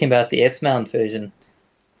 you're talking about the S mount version?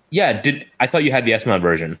 Yeah, I thought you had the S mount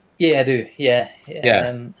version? Yeah, I do. Yeah.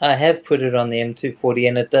 I have put it on the M240,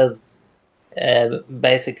 and it does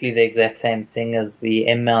basically the exact same thing as the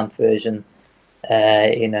M mount version.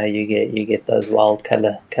 You get those wild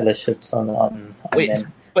color shifts on Wait,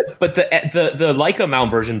 them. But the Leica mount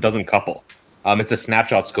version doesn't couple. It's a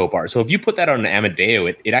snapshot scope bar. So if you put that on an Amadeo,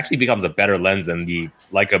 it actually becomes a better lens than the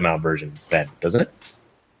Leica mount version then, doesn't it?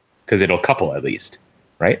 Because it'll couple at least,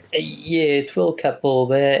 right? Yeah, it will couple.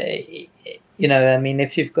 But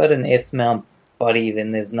if you've got an S mount body,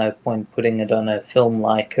 then there's no point putting it on a film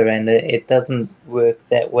Leica, and it doesn't work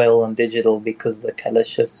that well on digital because the color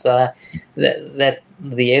shifts are that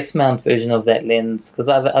the S mount version of that lens. Because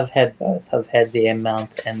I've had both. I've had the M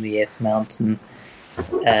mount and the S mount, and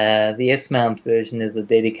the S mount version is a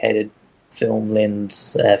dedicated film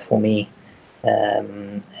lens for me,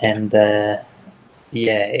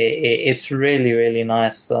 it's really, really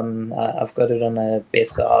nice. I've got it on a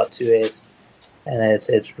Bessa R2S, and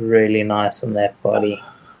it's really nice on that body.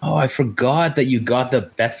 Oh, I forgot that you got the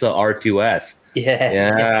Bessa R2S.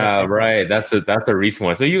 Yeah, right. That's a recent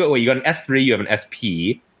one. So you got an S3, you have an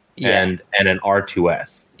SP, and an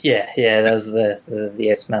R2S. Yeah. Those are the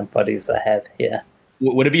S mount bodies I have. Yeah.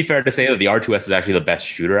 Would it be fair to say that the R2S is actually the best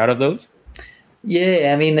shooter out of those?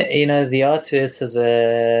 Yeah, I mean, the R2S has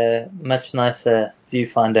a much nicer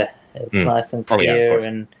viewfinder. It's nice and clear,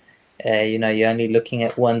 and you're only looking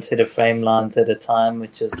at one set of frame lines at a time,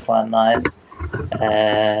 which is quite nice.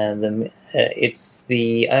 It's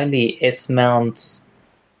the only S mount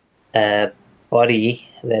body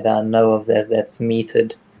that I know of that's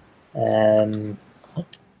metered.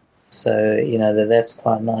 So that's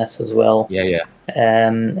quite nice as well. Yeah.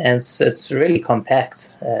 And it's really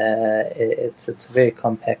compact. It's a very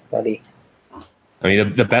compact body. I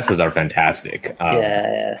mean, the Bessas are fantastic.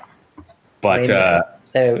 Yeah. But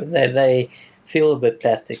they feel a bit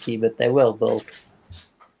plasticky, but they're well built.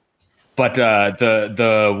 But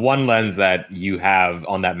the one lens that you have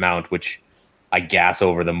on that mount, which I gas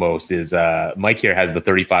over the most, is Mike here has the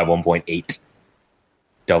 35 1.8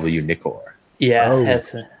 W Nikkor. Yeah,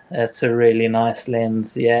 that's a really nice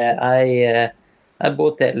lens. Yeah, I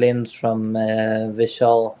bought that lens from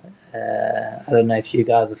Vishal. I don't know if you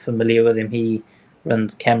guys are familiar with him. He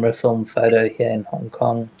runs Camera Film Photo here in Hong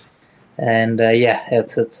Kong. And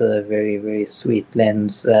it's a very, very sweet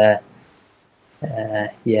lens. I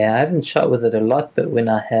haven't shot with it a lot, but when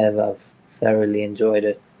I have, I've thoroughly enjoyed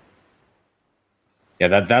it.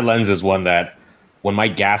 Yeah, that lens is one that when my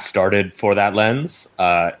gas started for that lens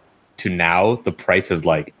to now, the price has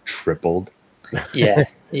tripled. Yeah,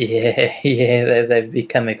 they've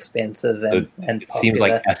become expensive and it seems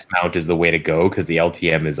like S mount is the way to go because the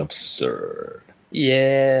LTM is absurd.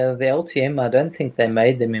 Yeah, the LTM, I don't think they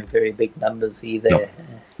made them in very big numbers either. No.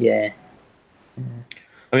 Yeah.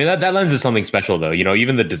 I mean, that lens is something special, though.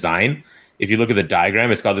 Even the design, if you look at the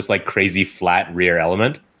diagram, it's got this crazy flat rear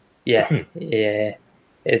element. Yeah. It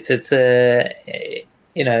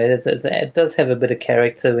does have a bit of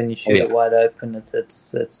character when you shoot it wide open.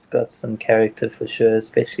 It's got some character for sure,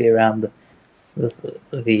 especially around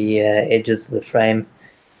the edges of the frame.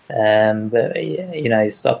 But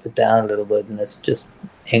you stop it down a little bit, and it's just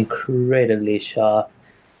incredibly sharp.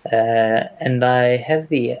 And I have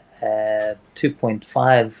the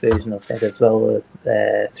 2.5 version of that as well,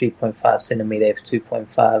 3.5 centimeter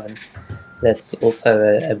f2.5, and that's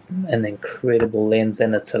also an incredible lens,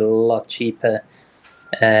 and it's a lot cheaper.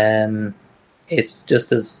 It's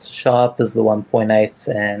just as sharp as the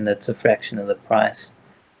 1.8, and it's a fraction of the price.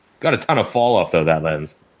 Got a ton of fall off though, that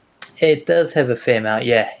lens. It does have a fair amount.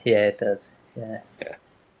 Yeah, it does. Yeah.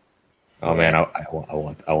 Oh man, I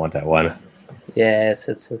want that one. Yeah, it's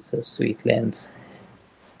a sweet lens.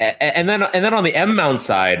 And then on the M mount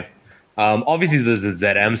side, obviously there's the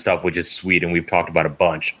ZM stuff, which is sweet, and we've talked about a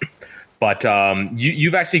bunch. But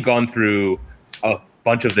you've actually gone through a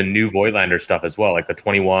bunch of the new Voigtlander stuff as well, like the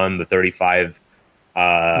 21, the 35, the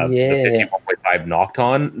 51.5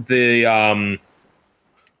 Nocton,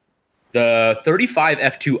 the 35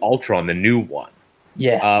 f2 Ultron, the new one.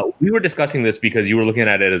 Yeah. We were discussing this because you were looking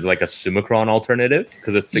at it as like a Summicron alternative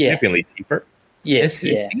because it's significantly cheaper. Yes,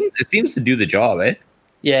 it seems to do the job, eh?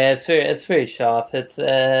 Yeah, it's very sharp. It's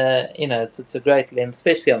it's a great lens,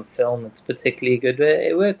 especially on film. It's particularly good.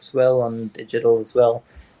 It works well on digital as well.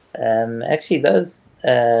 Actually, those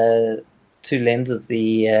two lenses,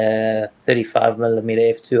 the 35 millimeter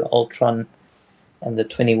f2 Ultron and the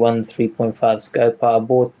 21 3.5 scope, I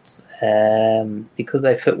bought because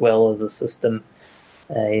they fit well as a system.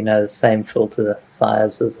 The same filter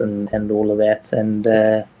sizes and all of that, and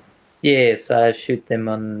so I shoot them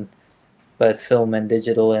on both film and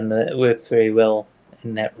digital, and it works very well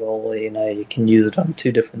in that role. You can use it on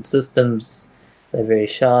two different systems. They're very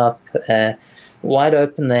sharp. Wide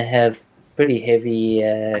open, they have pretty heavy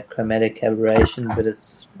chromatic aberration, but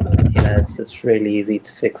it's really easy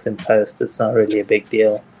to fix in post. It's not really a big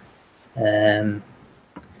deal.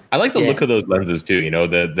 I like the look of those lenses too.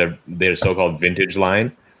 Their so-called vintage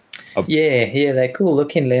line. They're cool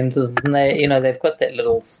looking lenses, and they've got that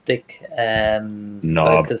little stick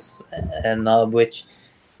focus knob, which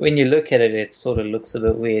when you look at it, it sort of looks a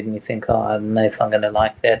bit weird, and you think, I don't know if I'm going to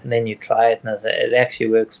like that, and then you try it, and it actually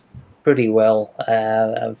works pretty well.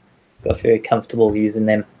 I've got very comfortable using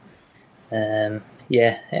them. In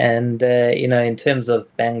terms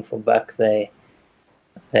of bang for buck, they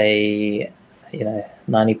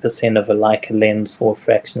 90% of a Leica lens for a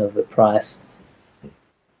fraction of the price.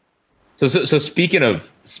 So speaking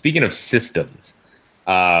of systems,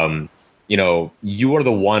 you are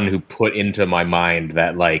the one who put into my mind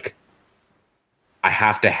that like I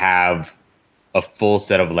have to have a full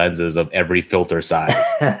set of lenses of every filter size.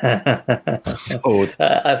 So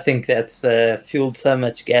I think that's fueled so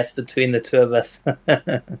much gas between the two of us.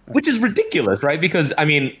 Which is ridiculous, right? Because, I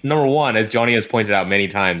mean, number one, as Johnny has pointed out many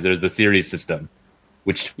times, there's the series system,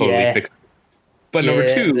 which totally fixes it. But number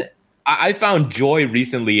two, I found joy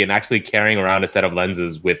recently in actually carrying around a set of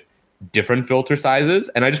lenses with different filter sizes,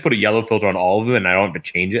 and I just put a yellow filter on all of them, and I don't have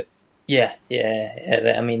to change it. Yeah.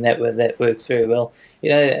 I mean, that works very well.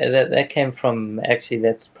 That came from, actually,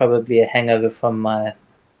 that's probably a hangover from my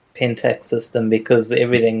Pentax system, because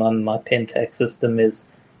everything on my Pentax system is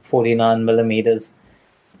 49 millimeters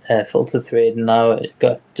filter thread, and I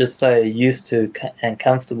got just so used to and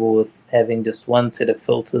comfortable with having just one set of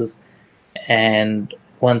filters and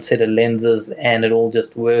one set of lenses, and it all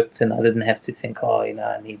just worked, and I didn't have to think,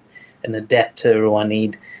 I need an adapter, or I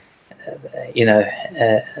need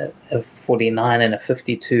a 49 and a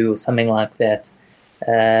 52 or something like that.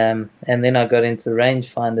 And then I got into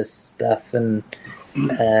rangefinder stuff, and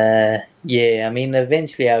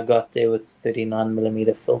eventually I got there with 39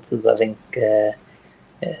 millimeter filters. I think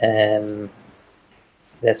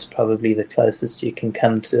that's probably the closest you can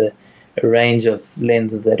come to a range of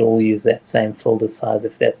lenses that all use that same filter size,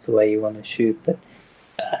 if that's the way you want to shoot. But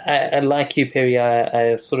I like you, Perry.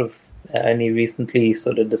 I sort of only recently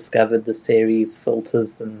sort of discovered the series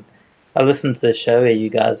filters, and I listened to the show where you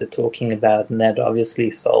guys are talking about, and that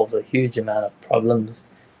obviously solves a huge amount of problems.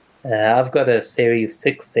 I've got a Series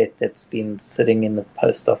 6 set that's been sitting in the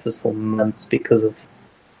post office for months because of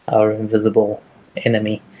our invisible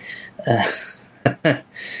enemy. But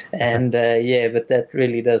that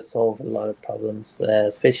really does solve a lot of problems,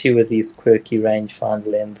 especially with these quirky rangefinder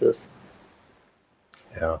lenses.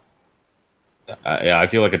 Yeah. I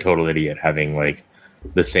feel like a total idiot having like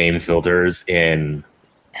the same filters in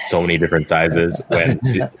so many different sizes when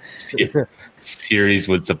series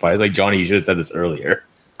would suffice. Like, Johnny, you should have said this earlier.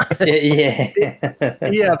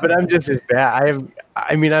 Yeah, but I'm just as bad.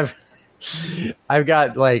 I've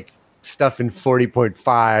got like stuff in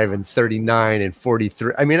 40.5 and 39 and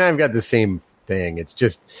 43. I mean, I've got the same thing. It's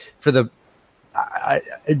just for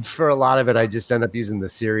a lot of it, I just end up using the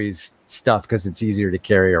series stuff because it's easier to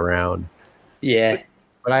carry around. Yeah.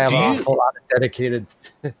 But I have an awful lot of dedicated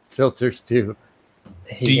filters too.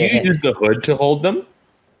 Do you use the hood to hold them?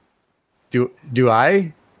 Do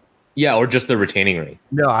I? Yeah, or just the retaining ring.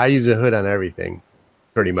 No, I use a hood on everything,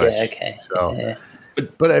 pretty much. Yeah, okay. So, Yeah.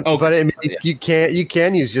 but I mean, you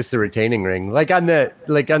can use just the retaining ring, like on the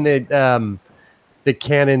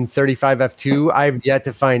Canon 35f2. I've yet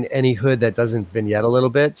to find any hood that doesn't vignette a little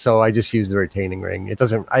bit, so I just use the retaining ring. It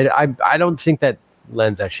doesn't. I don't think that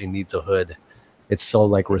lens actually needs a hood. It's so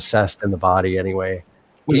like recessed in the body anyway.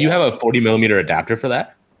 Well, you have a 40 millimeter adapter for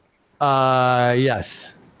that?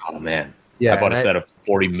 Yes. Oh man. Yeah, I bought a set of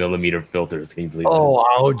 40 millimeter filters. Can you believe Oh,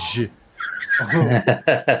 ouch.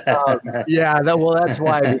 Yeah, that's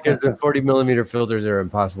why, because the 40 millimeter filters are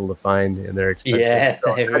impossible to find and they're expensive. Yeah,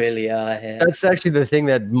 So they really are. Yeah. That's actually the thing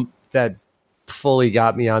that fully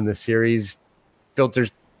got me on the series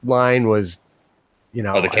filters line was,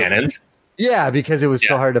 the Canons? Yeah, because it was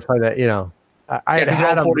so hard to find that, I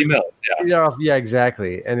had 40 mils. Yeah,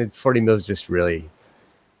 exactly. And 40 mils just really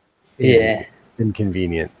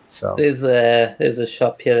inconvenient. So there's a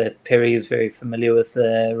shop here that Perry is very familiar with,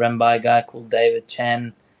 run by a guy called David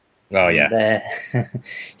Chan. Oh yeah. And,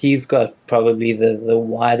 he's got probably the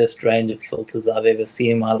widest range of filters I've ever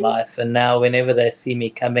seen in my life. And now whenever they see me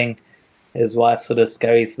coming, his wife sort of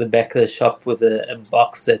scurries to the back of the shop with a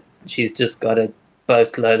box that she's just got a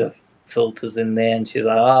boatload of filters in there, and she's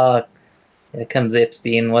like, here comes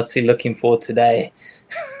Epstein. What's he looking for today?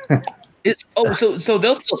 So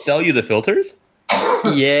they'll still sell you the filters?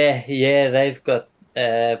 Yeah, they've got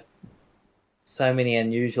so many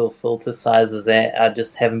unusual filter sizes that I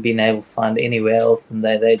just haven't been able to find anywhere else, and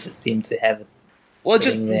they just seem to have it. Well,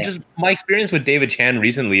 just my experience with David Chan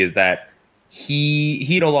recently is that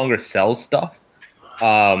he no longer sells stuff.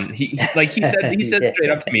 He said straight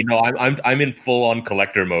up to me, "No, I'm in full on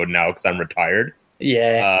collector mode now because I'm retired.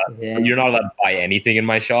 You're not allowed to buy anything in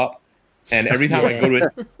my shop." And every time I go to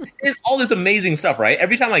it, it's all this amazing stuff, right?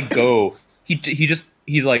 Every time I go,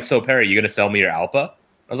 he's like, "So Perry, you gonna sell me your Alpha?"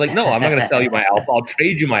 I was like, "No, I'm not gonna sell you my Alpha. I'll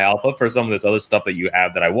trade you my Alpha for some of this other stuff that you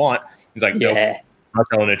have that I want." He's like, "Nope, I'm not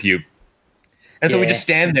selling it to you." And so we just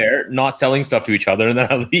stand there, not selling stuff to each other, and then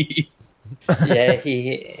I leave. Yeah,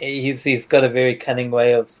 he's got a very cunning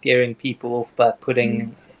way of scaring people off by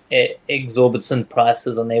putting exorbitant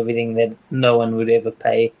prices on everything that no one would ever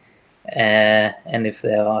pay. And if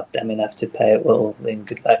they are dumb enough to pay it, well, then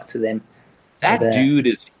good luck to them. That dude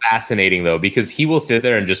is fascinating though, because he will sit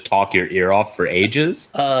there and just talk your ear off for ages.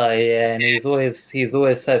 Oh yeah, and he's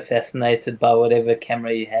always so fascinated by whatever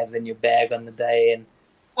camera you have in your bag on the day. And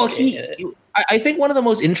well, I think one of the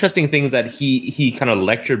most interesting things that he kind of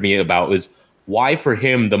lectured me about was why for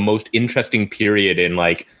him the most interesting period in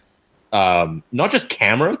like not just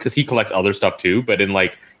camera, because he collects other stuff too, but in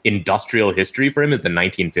like industrial history for him is the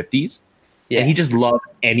 1950s. Yeah. And he just loves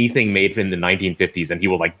anything made in the 1950s, and he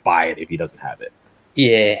will like buy it if he doesn't have it.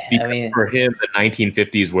 Yeah, because I mean, for him, the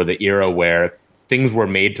 1950s were the era where things were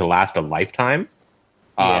made to last a lifetime,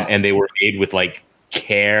 and they were made with like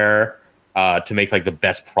care to make like the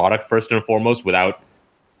best product first and foremost, without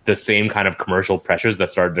the same kind of commercial pressures that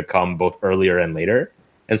started to come both earlier and later.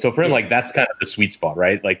 And so for him, like that's kind of the sweet spot,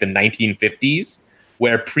 right? Like the 1950s,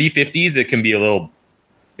 where pre-50s it can be a little,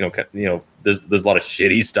 there's a lot of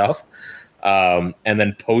shitty stuff. And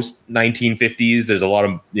then post 1950s, there's a lot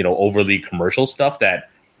of, overly commercial stuff that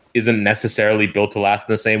isn't necessarily built to last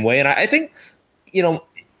in the same way. And I think, in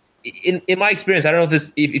my experience, I don't know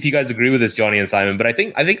if you guys agree with this, Johnny and Simon, but I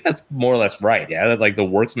think that's more or less right. Yeah. That like the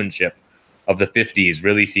workmanship of the 50s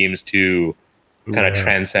really seems to kind of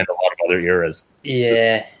transcend a lot of other eras.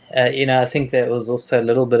 Yeah. I think that was also a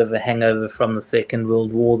little bit of a hangover from the Second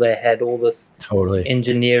World War. They had all this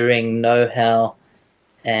engineering know-how,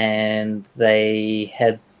 and they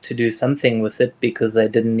had to do something with it because they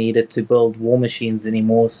didn't need it to build war machines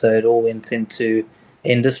anymore. So it all went into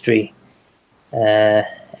industry.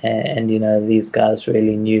 And these guys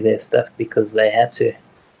really knew their stuff because they had to.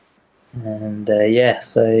 And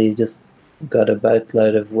so you just got a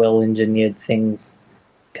boatload of well-engineered things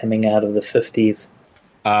coming out of the 50s.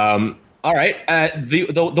 All right.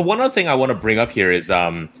 The one other thing I want to bring up here is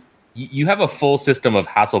you have a full system of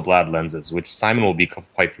Hasselblad lenses, which Simon will be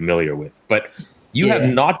quite familiar with, but you have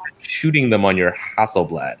not been shooting them on your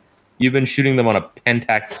Hasselblad. You've been shooting them on a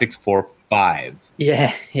Pentax 645.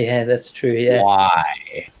 Yeah, that's true. Yeah.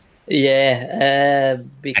 Why? Yeah,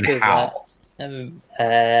 because and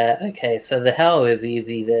how? Okay, so the how is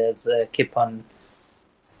easy. There's a Kippon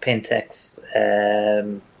Pentax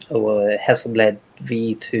or Hasselblad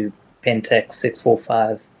V to Pentax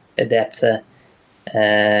 645 adapter,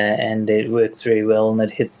 and it works very well, and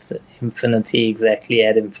it hits infinity exactly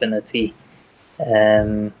at infinity.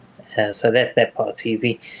 And So that part's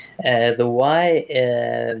easy. The why,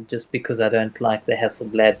 just because I don't like the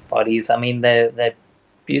Hasselblad bodies. I mean, they're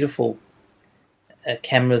beautiful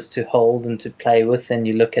cameras to hold and to play with, and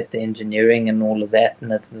you look at the engineering and all of that,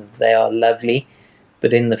 and they are lovely.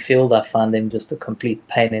 But in the field, I find them just a complete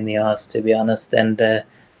pain in the ass, to be honest. And the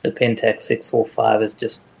Pentax 645 is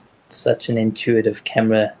just such an intuitive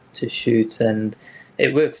camera to shoot, and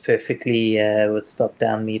it works perfectly with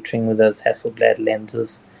stop-down metering with those Hasselblad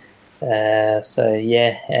lenses. I'm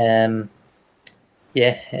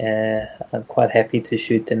quite happy to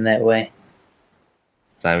shoot them that way.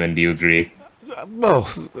 Simon, do you agree? Well,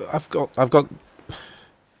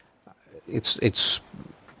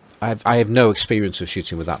 I have no experience of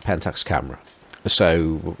shooting with that Pentax camera,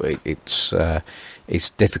 so it's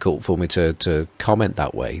difficult for me to comment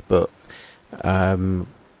that way. But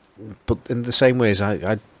in the same way as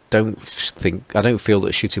I don't feel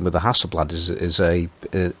that shooting with a Hasselblad is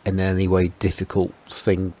in any way difficult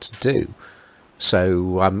thing to do.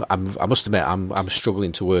 So I must admit I'm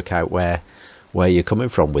struggling to work out where you're coming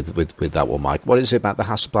from with that one, Mike. What is it about the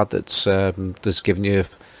Hasselblad that's given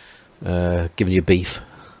you beef?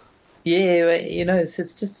 Yeah,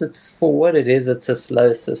 it's for what it is. It's a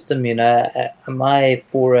slow system, My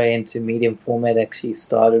foray into medium format actually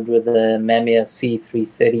started with a Mamiya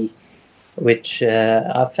C330, which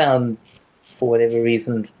I found, for whatever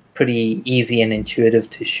reason, pretty easy and intuitive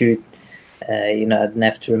to shoot. I didn't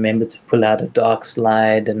have to remember to pull out a dark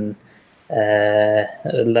slide, and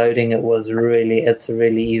loading it's a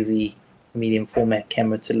really easy medium format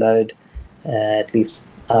camera to load. At least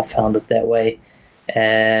I found it that way.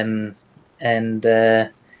 I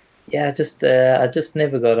just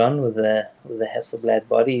never got on with the Hasselblad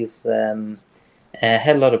bodies. I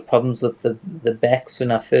had a lot of problems with the backs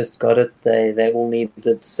when I first got it. They all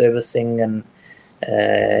needed servicing, and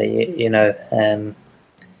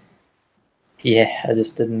I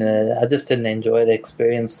just didn't enjoy the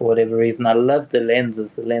experience for whatever reason. I love the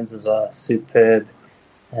lenses. The lenses are superb,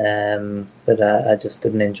 but I just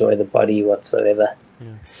didn't enjoy the body whatsoever.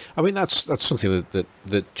 Yeah. I mean, that's something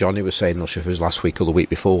that Johnny was saying, not sure if it was last week or the week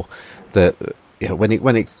before, that when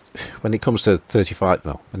it comes to 35,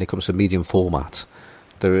 when it comes to medium format,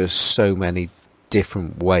 there are so many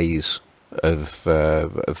different ways of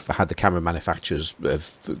how the camera manufacturers have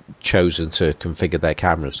chosen to configure their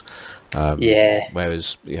cameras.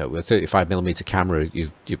 Whereas with a 35mm camera,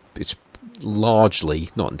 it's largely,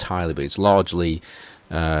 not entirely, but it's largely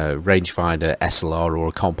rangefinder, SLR, or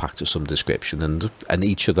a compact of some description, and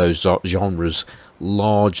each of those genres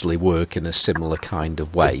largely work in a similar kind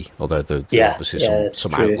of way, although there are obviously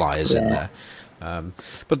some outliers in there.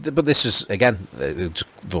 But this is, again,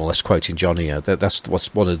 more or less quoting Johnny, that's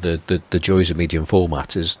what's one of the joys of medium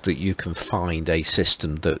format, is that you can find a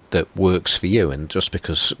system that works for you, and just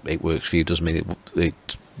because it works for you doesn't mean it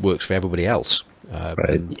works for everybody else.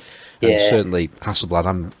 And certainly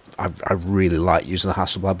Hasselblad, I really like using the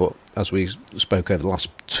Hasselblad, but as we spoke over the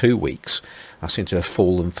last 2 weeks, I seem to have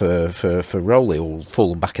fallen for Rollei, or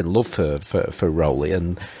fallen back in love for Rollei,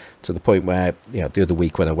 and to the point where the other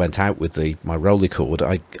week when I went out with my Rollei cord,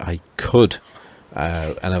 I could,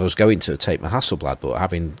 and I was going to take my Hasselblad, but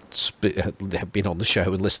having been on the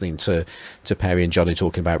show and listening to Perry and Johnny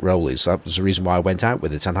talking about Rolleis, that was the reason why I went out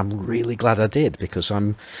with it, and I'm really glad I did, because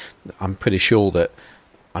I'm pretty sure that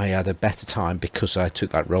I had a better time because I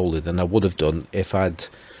took that Rollei than I would have done if I'd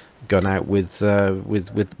gone out with the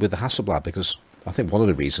Hasselblad, because I think one of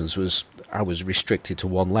the reasons was I was restricted to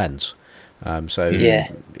one lens. Whereas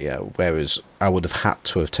I would have had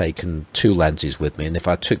to have taken two lenses with me, and if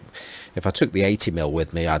I took the 80mm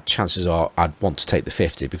with me, chances are I'd want to take the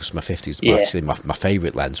 50, because my 50 is actually my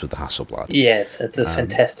favourite lens with the Hasselblad. Yes, it's a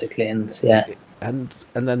fantastic lens. Yeah. And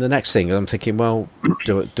then the next thing, I'm thinking, well,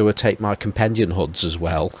 do I take my Compendium hoods as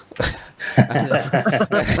well?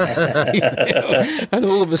 And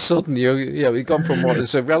all of a sudden, we've gone from what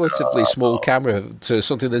is a relatively small camera to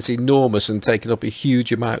something that's enormous and taking up a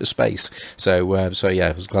huge amount of space. So I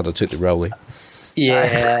was glad I took the Rollei.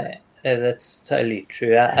 Yeah, that's totally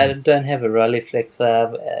true. I don't have a Rolleiflex.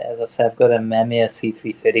 As I say, I've got a Mamiya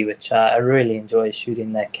C330, which I really enjoy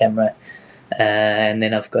shooting that camera. And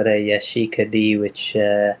then I've got a Yashica D, which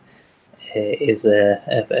is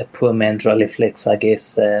a poor man's Rolleiflex, I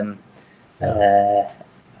guess,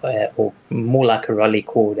 or more like a Rollei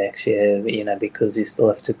cord, actually, because you still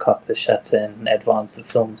have to cock the shutter and advance the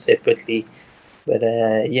film separately. But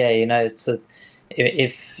it's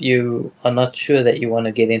if you are not sure that you want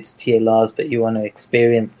to get into TLRs, but you want to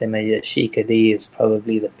experience them, a Yashica D is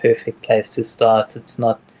probably the perfect place to start. It's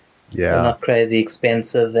not. They're not crazy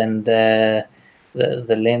expensive, and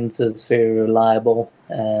the lens is very reliable,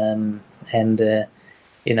 and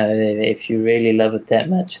if you really love it that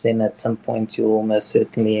much, then at some point you'll almost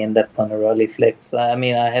certainly end up on a Rolleiflex. I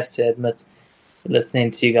mean, I have to admit, listening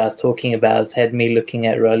to you guys talking about has had me looking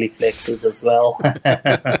at Rolleiflexes as well.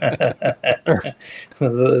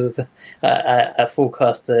 I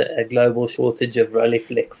forecast a global shortage of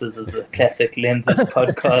Rolleiflexes as a classic lenses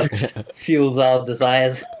podcast fuels our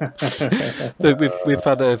desires. We've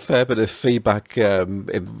had a fair bit of feedback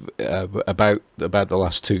about the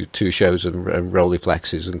last two shows and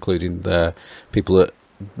Rolleiflexes, including people that are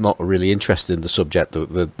not really interested in the subject.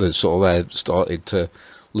 That sort of started to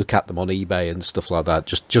look at them on eBay and stuff like that,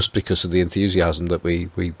 just because of the enthusiasm that we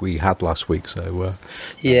had last week. So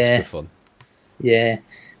it's good fun. Yeah,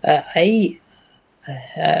 I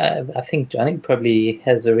think Johnny probably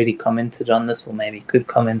has already commented on this, or maybe could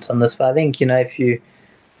comment on this. But I think if you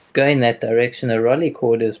go in that direction, a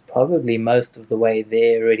Rolleicord is probably most of the way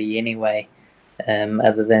there already anyway.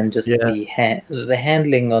 Other than just the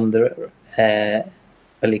handling on the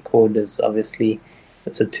Rolleicord is obviously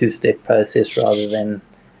it's a two-step process rather than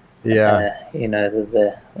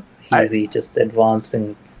the easy just advance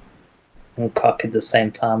and cock at the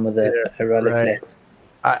same time with a Rolleiflex.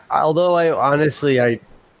 Although honestly, the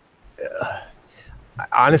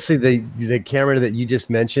camera that you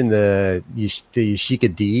just mentioned, the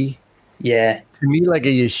Yashica D, to me, like a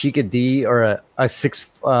Yashica D or a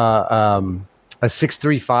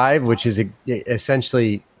 635, which is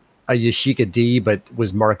essentially a Yashica D, but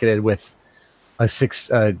was marketed with a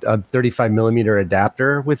 35 millimeter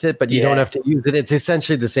adapter with it, but you don't have to use it. It's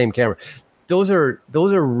essentially the same camera. Those are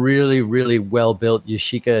really, really well built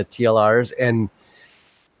Yashica TLRs. And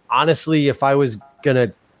honestly, if I was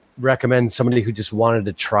gonna recommend somebody who just wanted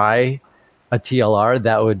to try a TLR,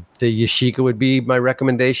 the Yashica would be my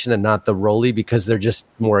recommendation, and not the Rollei, because they're just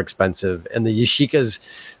more expensive. And the Yashicas,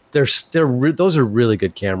 those are really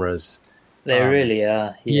good cameras. They really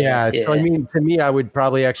are. Yeah. So I mean, to me, I would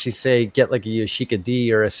probably actually say get like a Yashica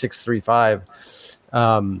D or a 635,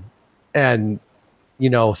 and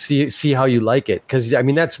see how you like it, because I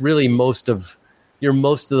mean that's really most of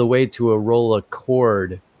the way to a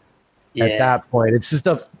Rolleicord. At that point, it's just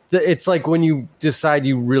it's like when you decide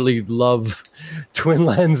you really love twin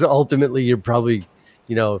lens. Ultimately, you're probably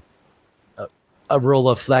a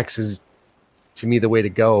Rolleiflex is, to me, the way to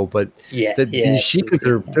go. But the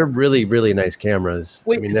Yashicas they're really, really nice cameras.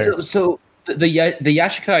 Wait, I mean, so the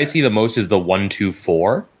Yashica I see the most is the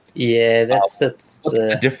 124. Yeah, that's what's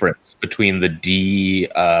the difference between the D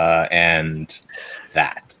and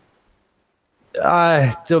that?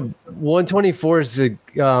 The 124 is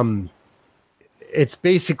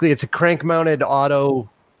it's a crank mounted auto.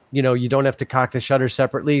 You don't have to cock the shutter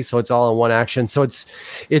separately, so it's all in one action. So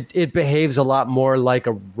it behaves a lot more like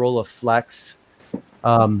a Rolleiflex.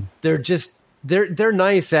 They're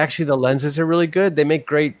nice. Actually, the lenses are really good. They make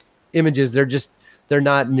great images. They're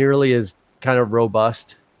not nearly as kind of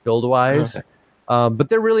robust build wise, but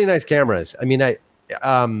they're really nice cameras. I mean,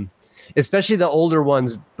 especially the older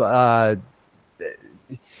ones.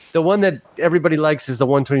 The one that everybody likes is the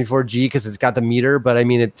 124G because it's got the meter. But I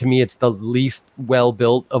mean, to me, it's the least well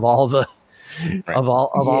built of all of them.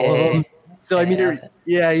 So I mean,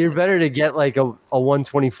 you're better to get like a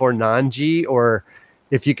 124 non-G, or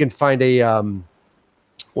if you can find a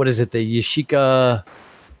what is it, the Yashica.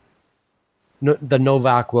 No, the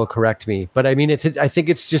Novak will correct me, but I mean, I think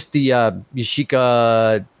it's just the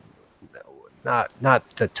Yashica,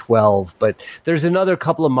 not the 12, but there's another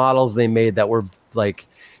couple of models they made that were like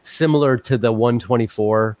similar to the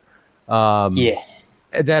 124.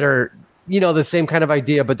 That are the same kind of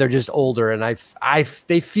idea, but they're just older, and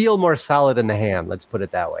they feel more solid in the hand. Let's put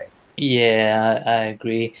it that way. Yeah, I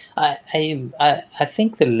agree. I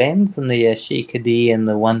think the lens on the Yashica D and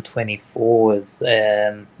the 124 is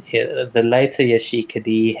the later Yashica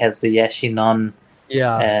D has the Yashinon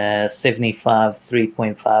 75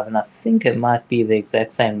 3.5, and I think it might be the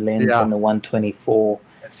exact same lens on the 124.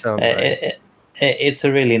 That sounds right. It's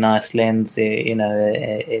a really nice lens.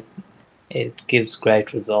 It gives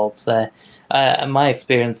great results. My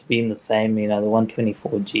experience being the same. The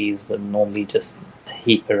 124Gs are normally just a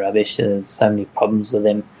heap of rubbish. There's so many problems with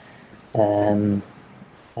them.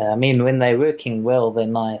 I mean, when they're working well, they're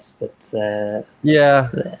nice, but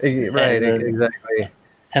exactly.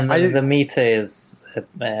 And the meter is a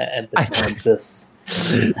bit pointless.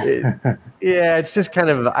 It's just kind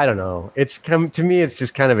of, I don't know. To me, it's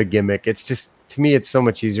just kind of a gimmick. It's just, to me, it's so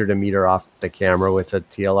much easier to meter off the camera with a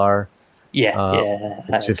TLR.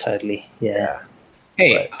 Totally. Yeah.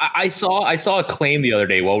 Hey, I saw a claim the other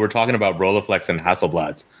day while we're talking about Rolleiflex and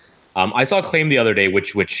Hasselblads. I saw a claim the other day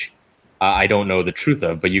which I don't know the truth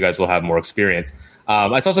of, but you guys will have more experience.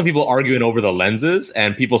 I saw some people arguing over the lenses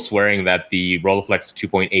and people swearing that the Rolleiflex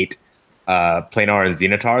 2.8 planar and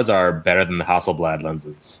Zenitars are better than the Hasselblad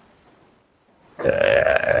lenses.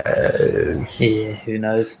 Yeah, who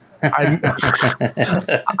knows? I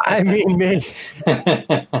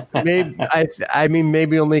mean,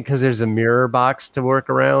 maybe only because there's a mirror box to work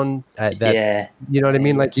around. Yeah, you know what I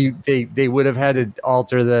mean. Like they would have had to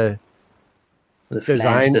alter the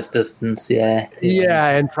design distance. Yeah,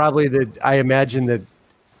 and probably I imagine that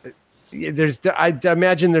I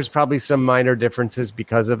imagine there's probably some minor differences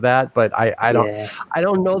because of that, but I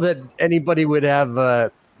don't know that anybody would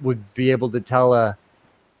be able to tell an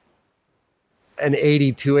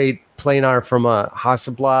 82.8 planar from a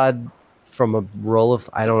Hasselblad from a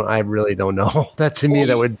Rolleiflex. I really don't know. That to me,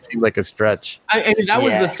 that would seem like a stretch. I mean, that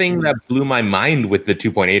was the thing that blew my mind with the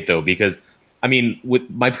 2.8 though, because I mean, with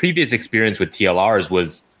my previous experience with TLRs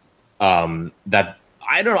was that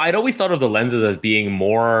I don't know. I'd always thought of the lenses as being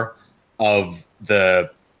more of the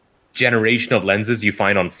generation of lenses you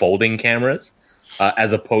find on folding cameras,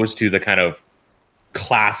 as opposed to the kind of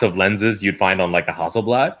class of lenses you'd find on like a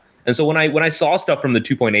Hasselblad. And so when I saw stuff from the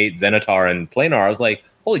 2.8 Zenitar and planar, I was like,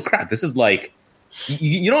 holy crap, this is like,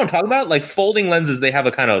 you know what I'm talking about? Like folding lenses, they have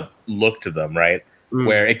a kind of look to them, right?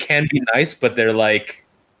 Where it can be nice, but they're like,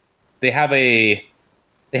 they have a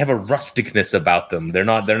rusticness about them. They're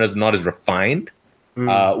not as refined.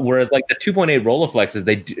 Whereas like the 2.8 Rolleiflexes,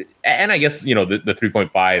 they do, and I guess, you know, the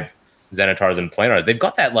 3.5 Zenitars and planars, they've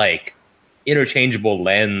got that like interchangeable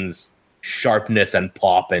lens sharpness and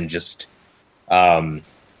pop and just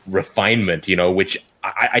refinement, you know, which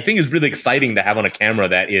I think is really exciting to have on a camera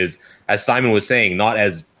that is, as Simon was saying, not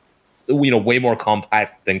as, you know, way more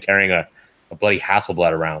compact than carrying a bloody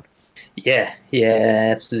Hasselblad around. Yeah,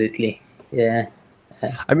 absolutely. Yeah.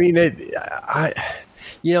 I mean,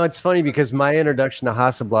 you know, it's funny because my introduction to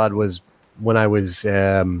Hasselblad was when I was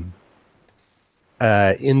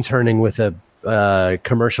interning with a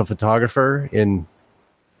commercial photographer in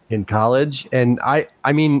college, and I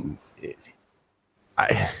mean,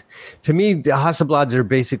 to me, the Hasselblads are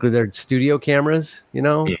basically their studio cameras. You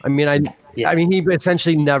know, I mean, I mean, he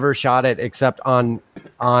essentially never shot it except on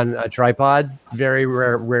a tripod, very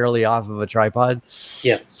rarely off of a tripod.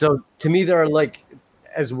 Yeah. So to me, they're like,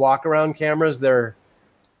 as walk around cameras, they're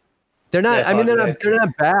not. I mean, they're not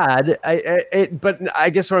bad. But I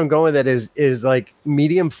guess where I'm going with it is like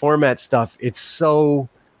medium format stuff. It's so.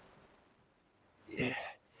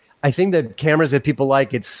 I think the cameras that people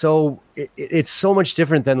like, it's so much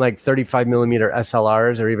different than like 35 millimeter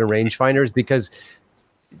SLRs or even rangefinders, because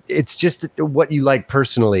it's just what you like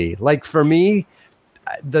personally. Like for me,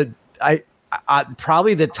 I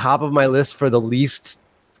probably the top of my list for the least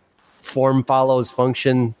form follows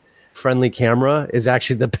function friendly camera is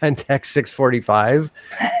actually the Pentax 645,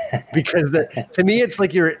 because to me it's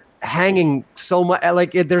like you're hanging so much,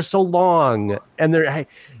 like they're so long, and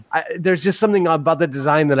there's just something about the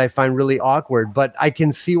design that I find really awkward, but I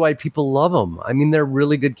can see why people love them. I mean, they're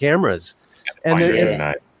really good cameras. The finders are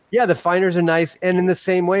nice. Yeah, the finders are nice. And in the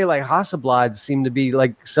same way, like Hasselblads seem to be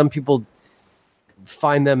like, some people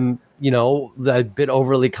find them, you know, a bit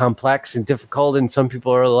overly complex and difficult. And some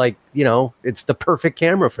people are like, you know, it's the perfect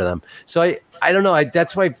camera for them. So I don't know.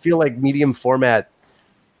 That's why I feel like medium format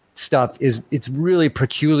stuff it's really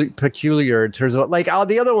peculiar in terms of like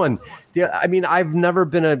the other one. I mean, I've never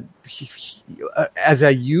been as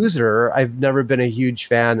a user, I've never been a huge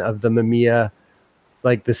fan of the Mamiya,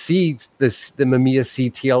 like the Mamiya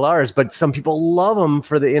C TLRs, but some people love them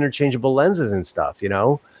for the interchangeable lenses and stuff, you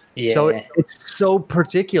know? Yeah. So it's so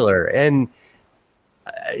particular. And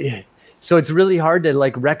so it's really hard to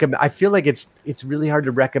like recommend. I feel like it's really hard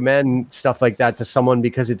to recommend stuff like that to someone,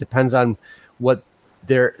 because it depends on what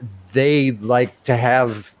they like to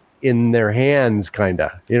have in their hands, kind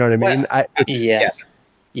of, you know what I mean?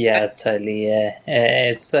 Yeah, totally. Yeah,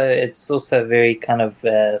 it's also very kind of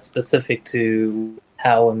specific to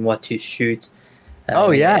how and what you shoot. You know,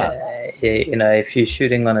 if you're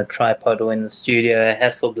shooting on a tripod or in the studio, a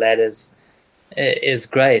Hasselblad is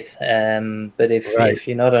great. But if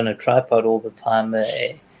you're not on a tripod all the time,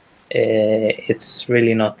 it's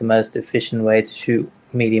really not the most efficient way to shoot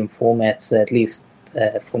medium formats, at least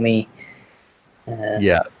for me.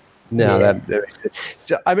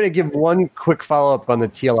 So I'm going to give one quick follow-up on the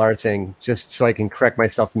TLR thing, just so I can correct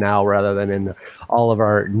myself now rather than in all of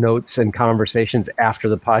our notes and conversations after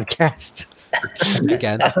the podcast.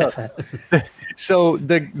 Again. So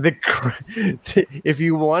if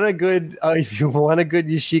you want a good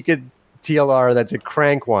Yashica TLR, that's a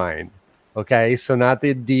crank wind. Okay, so not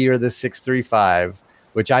the D or the 635,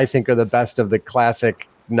 which I think are the best of the classic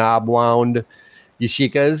knob wound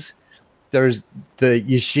Yashicas. There's the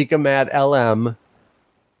Yashica Mat LM,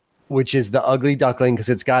 which is the ugly duckling because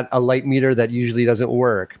it's got a light meter that usually doesn't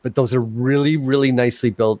work. But those are really, really nicely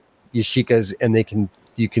built Yashicas, and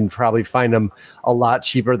you can probably find them a lot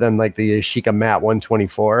cheaper than like the Yashica Mat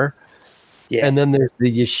 124. Yeah. And then there's the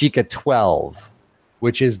Yashica 12,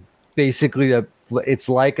 which is basically it's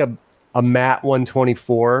like a Mat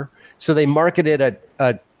 124. So they marketed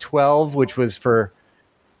a 12, which was for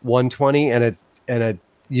 120, and a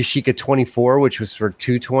Yashica 24, which was for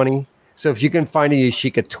 220. So if you can find a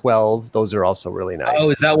Yashica 12, those are also really nice. Oh,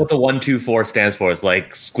 is that what the 124 stands for? It's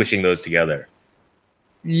like squishing those together.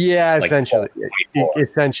 Yeah, like essentially.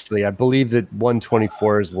 Essentially, I believe that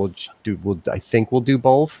 124s will do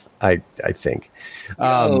both. I think. Shout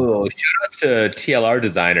out to TLR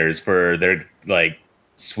designers for their like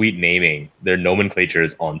sweet naming. Their nomenclature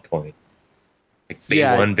is on point. Like Bay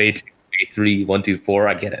 1, Bay 2, Bay 3, 124.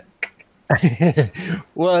 I get it.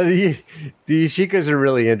 Well, the Yashicas are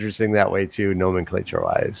really interesting that way too, nomenclature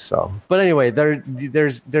wise. So, but anyway, the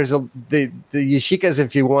Yashicas.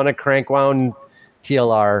 If you want a crank wound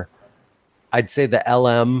TLR, I'd say the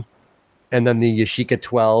LM, and then the Yashica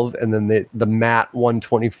 12, and then the Mat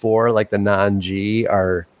 124, like the non-G,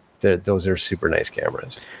 those are super nice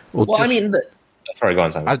cameras. Sorry, go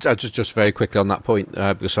on, Simon. I just very quickly on that point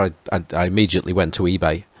because I immediately went to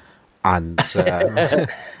eBay. And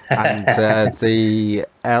the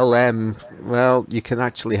LM, well, you can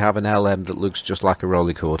actually have an LM that looks just like a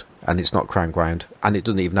rolly cord, and it's not crank wound, and it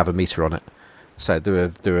doesn't even have a meter on it. So there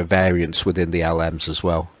are variants within the LMs as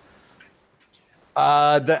well.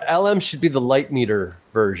 The LM should be the light meter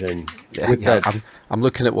version. I'm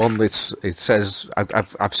looking at one it says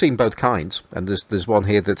I've seen both kinds, and there's one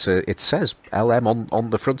here it says LM on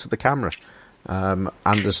the front of the camera. And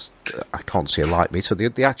I can't see a light meter.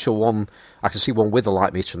 The actual one, I can see one with a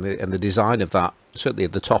light meter, and the design of that, certainly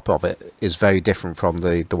at the top of it, is very different from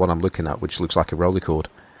the one I'm looking at, which looks like a roller cord.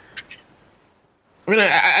 I mean,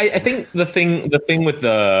 I think the thing with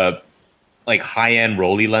the like high end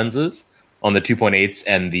Rolly lenses on the 2.8s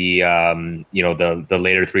and the the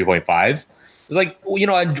later 3.5s is like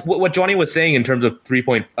what Johnny was saying in terms of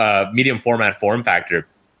medium format form factor.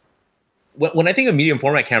 When I think of medium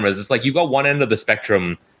format cameras, it's like you've got one end of the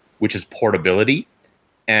spectrum, which is portability.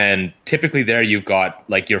 And typically there you've got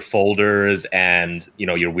like your folders and,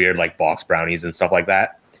 your weird like box brownies and stuff like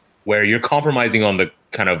that, where you're compromising on the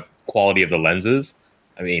kind of quality of the lenses.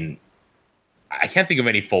 I mean, I can't think of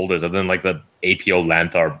any folders other than like the APO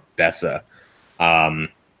Lanthar Bessa,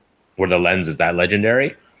 where the lens is that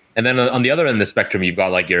legendary. And then on the other end of the spectrum, you've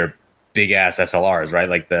got like your big ass SLRs, right?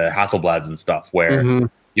 Like the Hasselblads and stuff, where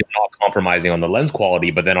you're not compromising on the lens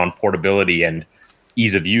quality, but then on portability and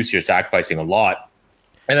ease of use, you're sacrificing a lot.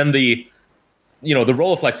 And then the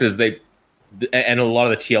Rolleiflexes, and a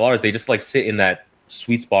lot of the TLRs, they just like sit in that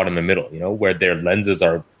sweet spot in the middle, where their lenses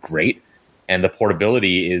are great and the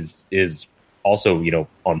portability is also,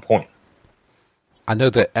 on point. I know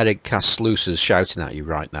that Eric Casluce is shouting at you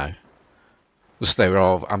right now.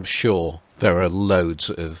 So I'm sure there are loads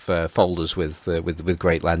of folders with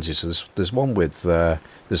great lenses. There's one with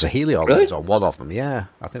there's a Helios lens on one of them. Yeah,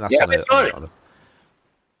 I think that's on it.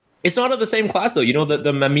 It's not of the same class though.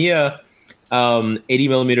 The Mamiya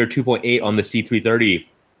 80mm 2.8 on the C330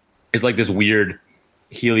 is like this weird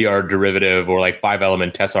Helios derivative or like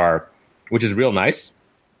 5-element Tessar, which is real nice.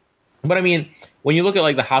 But I mean, when you look at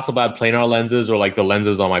like the Hasselblad planar lenses or like the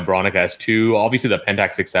lenses on my Bronica S2, obviously the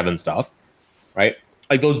Pentax 6.7 stuff, right?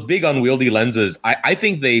 Like those big unwieldy lenses, I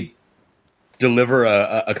think they deliver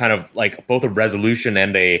a kind of like both a resolution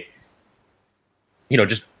and a,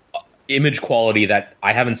 just image quality that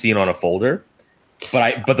I haven't seen on a folder.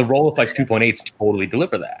 But the Rolleiflex 2.8s totally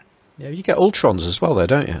deliver that. Yeah, you get Ultrons as well, though,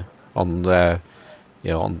 don't you? On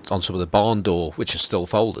on some of the barn door, which are still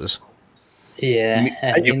folders. Yeah,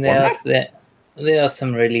 I mean there are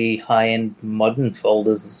some really high-end modern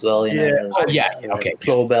folders as well. Okay.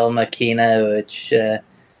 Clawbell Makina, which I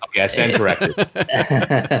stand corrected.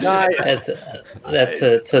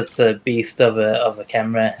 That's a beast of a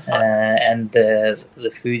camera, and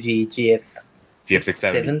the Fuji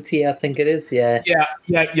GF670, I think it is. Yeah,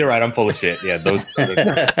 you're right. I'm full of shit. Yeah, those.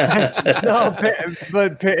 No,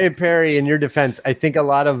 but Perry, in your defense, I think a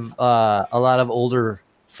lot of older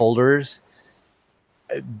folders,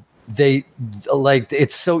 they like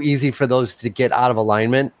it's so easy for those to get out of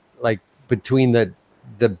alignment, like between the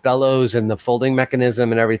bellows and the folding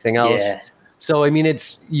mechanism and everything else. Yeah. So I mean,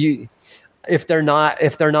 if they're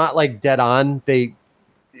not like dead on,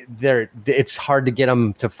 it's hard to get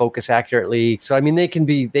them to focus accurately. So I mean, they can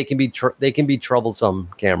be troublesome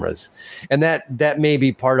cameras, and that may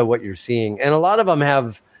be part of what you're seeing. And a lot of them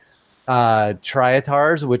have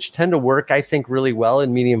triatars, which tend to work, I think, really well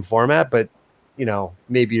in medium format. But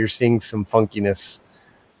maybe you're seeing some funkiness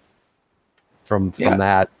from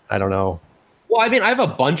that. I don't know. Well, I mean, I have a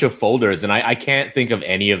bunch of folders, and I can't think of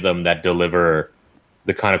any of them that deliver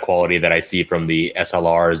the kind of quality that I see from the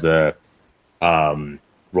SLRs, the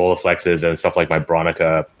Rolleiflexes, and stuff like my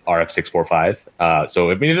Bronica RF645. So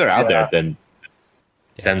if they're out there, then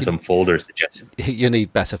send some folder suggestions. You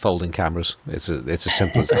need better folding cameras. It's as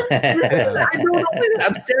simple as that.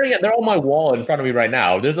 I'm staring at, they're on my wall in front of me right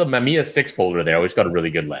now. There's a Mamiya 6 folder there, which got a really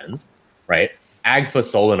good lens, right? Agfa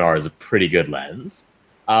Solinar is a pretty good lens.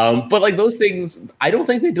 But like those things, I don't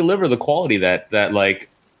think they deliver the quality that like,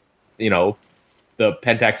 the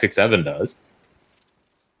Pentax 6.7 does.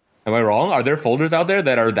 Am I wrong? Are there folders out there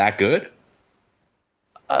that are that good?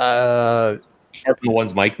 Apart from the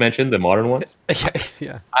ones Mike mentioned, the modern ones.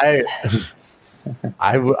 Yeah.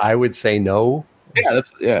 I would say no.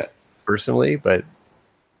 Yeah, personally, but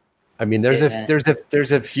I mean, there's a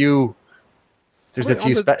few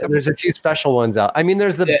special ones out. I mean,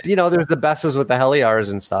 there's the there's the Besses with the Heliars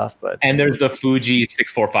and stuff, but there's the Fuji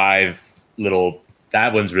 645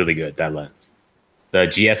 that one's really good. That lens, the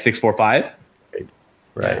GS 645.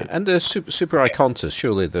 Right. Yeah. And the Super Icontas,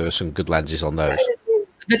 surely there are some good lenses on those.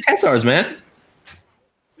 The Tessars, man.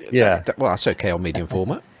 Yeah. Well, that's okay on medium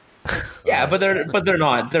format. Yeah, but they're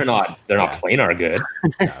not planar good.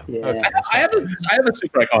 No. Yeah. Okay, I have a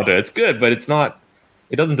Super Iconta. It's good, but it's not.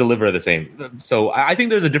 It doesn't deliver the same. So I think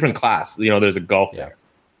there's a different class. There's a gulf there.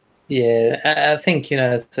 Yeah, I think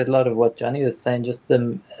it's a lot of what Johnny was saying. Just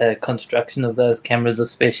the construction of those cameras,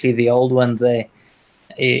 especially the old ones.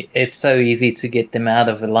 It's so easy to get them out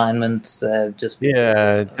of alignment. Just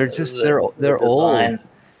they're old.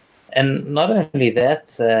 And not only that,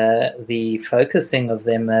 the focusing of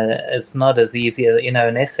them is not as easy. An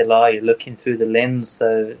SLR, you're looking through the lens,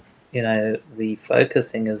 so the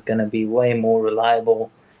focusing is going to be way more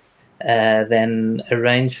reliable than a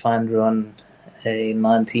rangefinder on a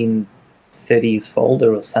 1930s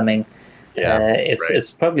folder or something.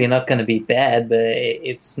 It's probably not going to be bad, but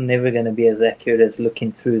it's never going to be as accurate as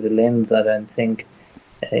looking through the lens, I don't think.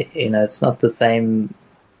 It's not the same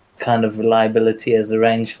kind of reliability as a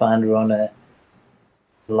rangefinder on a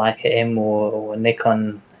Leica M or a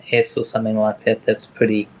Nikon S or something like that. That's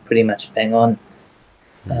pretty much bang on.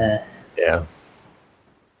 Yeah.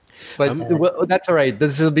 But that's all right.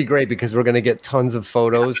 This will be great because we're going to get tons of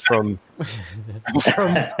photos from the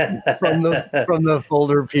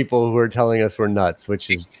folder people who are telling us we're nuts,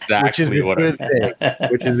 which is a good thing.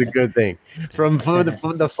 Which is a good thing. From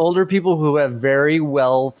the folder people who have very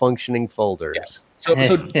well functioning folders. Yeah. So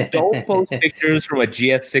don't post pictures from a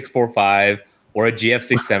GS645 or a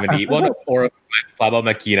GF670, or a Flabel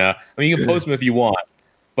Makina. I mean, you can post them if you want,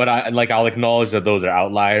 but I'll acknowledge that those are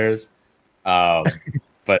outliers.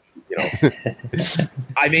 But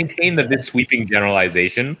I maintain that this sweeping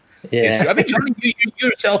generalization is true. I mean, Johnny, you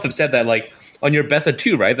yourself have said that, like on your Bessa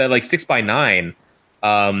 2, right? That like 6x9,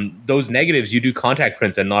 those negatives you do contact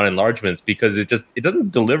prints and not enlargements because it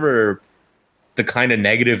doesn't deliver the kind of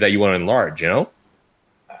negative that you want to enlarge.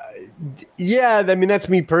 Yeah, I mean that's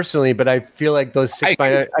me personally, but I feel like those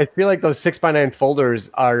 6x9 folders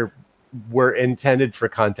were intended for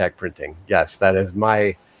contact printing. Yes, that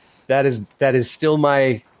is still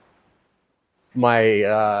my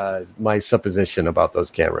supposition about those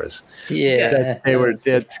cameras. Yeah,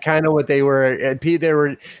 that's kind of what they were.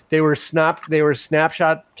 They were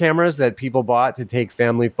snapshot cameras that people bought to take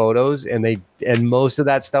family photos, and most of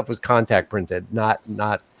that stuff was contact printed. Not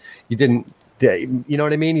you didn't. You know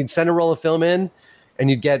what I mean? You'd send a roll of film in,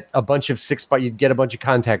 and you'd get a bunch of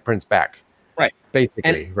contact prints back. Right.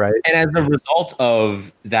 Basically, right. And as a result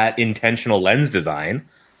of that intentional lens design,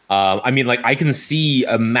 I mean, like I can see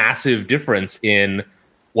a massive difference in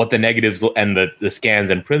what the negatives and the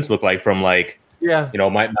scans and prints look like from my Agfa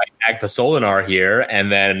Solinar here,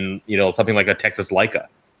 and then something like a Texas Leica.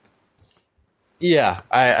 Yeah,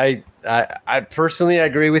 I personally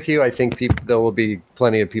agree with you. I think there will be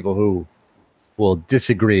plenty of people who will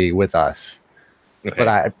disagree with us. Okay. But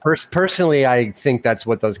I personally, I think that's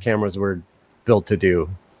what those cameras were built to do.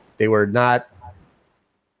 They were not.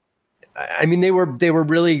 I mean, they were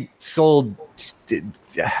really sold.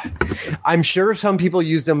 I'm sure some people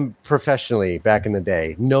used them professionally back in the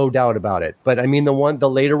day, no doubt about it. But I mean, the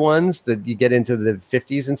later ones that you get into the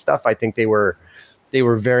 50s and stuff, I think they were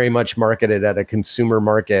very much marketed at a consumer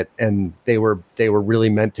market, and they were really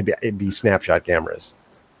meant to be snapshot cameras,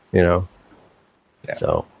 Yeah.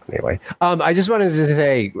 So Anyway, I just wanted to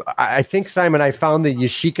say, I think, Simon, I found the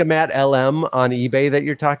Yashica Mat LM on eBay that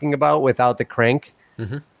you're talking about without the crank.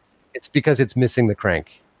 Mm-hmm. It's because it's missing the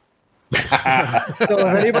crank. So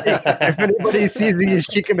if anybody sees the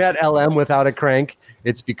Yashica Mat LM without a crank,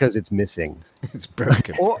 it's because it's missing. It's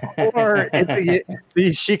broken. Or it's the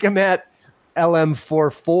Yashica Mat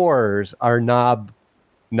LM44s are knob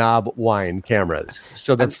wine cameras.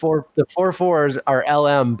 So the 4.4s are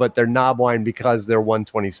LM, but they're knob wine because they're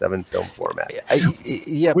 127 film format.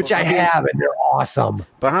 Yeah, which I have, and they're awesome.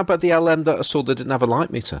 But how about the LM that I saw that didn't have a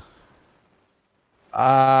light meter?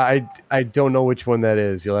 I don't know which one that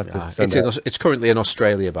is. You'll have to send that. It's currently in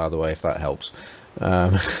Australia, by the way, if that helps.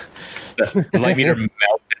 The light meter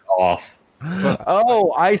melted off.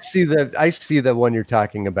 I see the one you're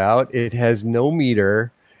talking about. It has no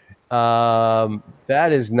meter.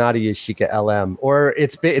 That is not a Yashica LM, or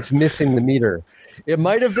it's missing the meter. It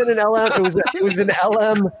might have been an LM. It was an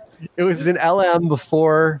LM. It was an LM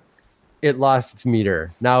before it lost its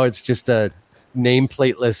meter. Now it's just a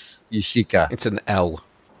nameplateless Yashica. It's an L.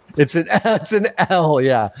 It's an L.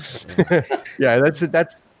 Yeah, yeah.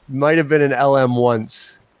 That's might have been an LM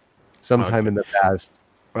once, sometime in the past.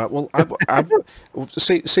 Right, well, I've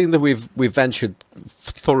seen that we've ventured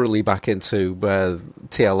thoroughly back into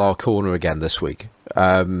TLR Corner again this week.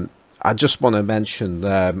 I just want to mention,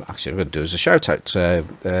 actually, I'm going to do as a shout out to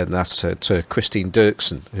Christine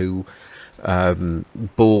Dirksen, who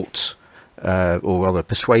bought or rather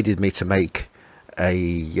persuaded me to make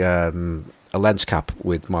a lens cap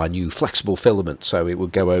with my new flexible filament, so it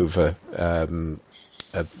would go over a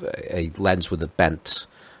lens with a bent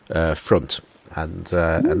front. And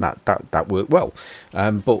that worked well,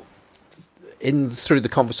 but through the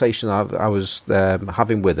conversation I was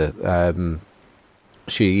having with her,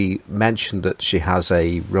 she mentioned that she has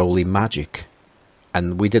a Rolly Magic,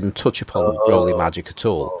 and we didn't touch upon Rolly Magic at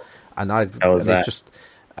all. And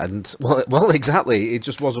exactly, it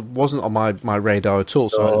just wasn't on my radar at all.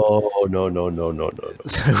 So No.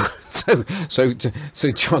 So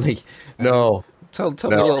Johnny, no, tell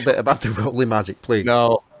me a little bit about the Rolly Magic, please.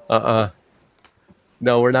 No,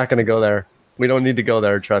 No, we're not going to go there. We don't need to go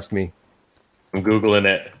there. Trust me. I'm Googling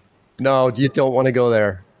it. No, you don't want to go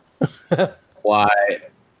there. Why?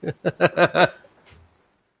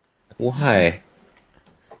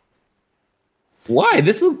 Why?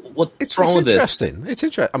 This is what's wrong with this? Interesting. It's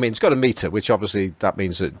interesting. I mean, it's got a meter, which obviously that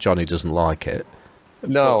means that Johnny doesn't like it.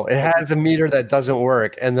 No, it has a meter that doesn't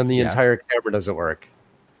work, and then the entire camera doesn't work.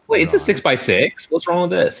 Wait, it's a 6x6. What's wrong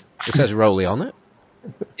with this? It says Rolly on it.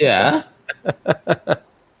 Yeah.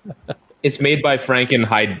 It's made by Franken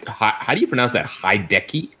how do you pronounce that?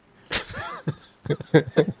 Heidecke?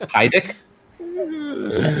 Heidek?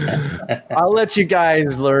 I'll let you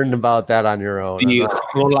guys learn about that on your own. The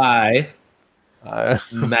Rolly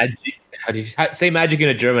Magic. How do you say magic in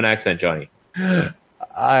a German accent, Johnny?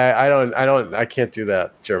 I can't do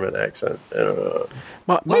that German accent. I don't know.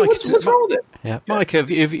 Mike, what's wrong with it? Yeah, Mike, have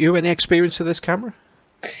you any experience of this camera?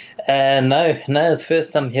 No, it's the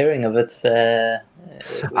first I'm hearing of it.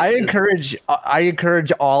 I encourage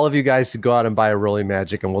all of you guys to go out and buy a Rolly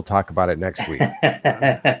Magic, and we'll talk about it next week.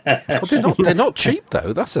 Well, they're not cheap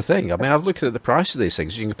though. That's the thing. I mean, I've looked at the price of these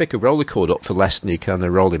things. You can pick a Rolly cord up for less than you can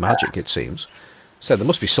a Rolly Magic, it seems. So there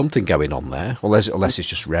must be something going on there, unless it's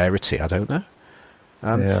just rarity. I don't know.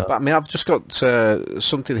 But I mean, I've just got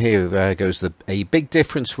something here. Goes a big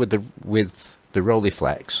difference with the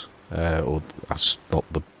Rolleiflex. Or that's not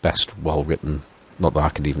the best well-written, not that I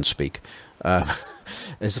can even speak,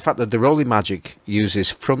 is the fact that the Rolly Magic uses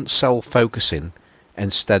front cell focusing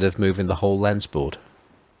instead of moving the whole lens board.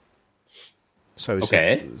 So it's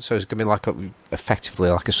going to be like effectively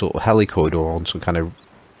like a sort of helicoid or on some kind of...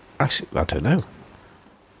 Actually, I don't know.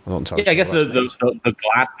 I'm not entirely sure. I guess the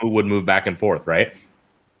glass would move back and forth, right?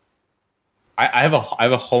 I have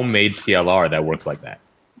a homemade TLR that works like that.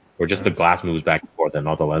 Or just the glass moves back and forth and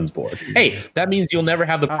not the lens board. Hey, that means you'll never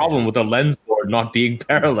have the problem with the lens board not being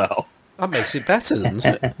parallel. That makes it better, doesn't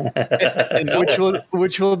it?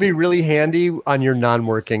 Which will be really handy on your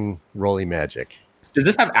non-working Rolly Magic. Does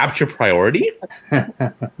this have aperture priority? Oh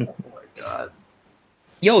my god!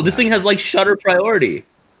 Yo, this thing has like shutter priority.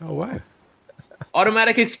 Oh wow!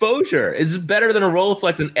 Automatic exposure is better than a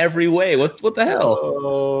Rolleiflex in every way. What the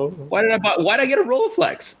hell? Why did I get a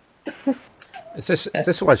Rolleiflex? Is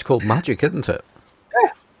this why it's called Magic, isn't it?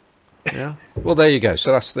 Yeah. Well, there you go.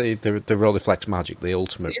 So that's the Rolleiflex Magic, the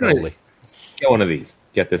ultimate Rolly. Get one of these.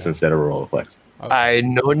 Get this instead of a Rolleiflex. Okay. I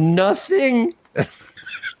know nothing.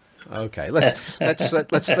 Okay, let's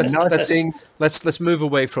move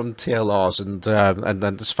away from TLRs and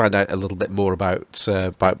then just find out a little bit more about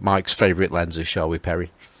Mike's favourite lenses, shall we, Perry?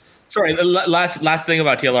 Sorry, the last thing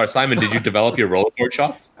about TLR. Simon, did you develop your rollerboard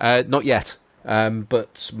shots? Not yet,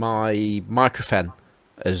 but my microfen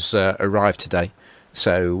has arrived today.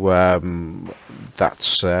 So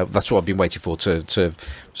that's what I've been waiting for. So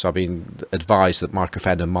I've been advised that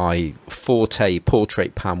microfen and my Forte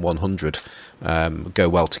Portrait Pan 100 go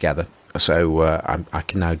well together. So I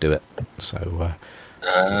can now do it. So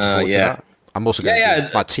yeah, I'm also going to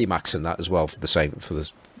do my T-Max in that as well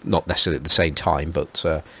not necessarily at the same time, but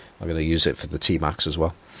I'm going to use it for the T-Max as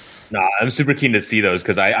well. No, I'm super keen to see those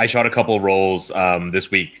because I shot a couple of rolls this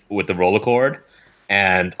week with the Rolleicord.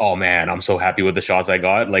 And, oh, man, I'm so happy with the shots I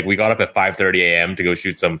got. Like, we got up at 5:30 a.m. to go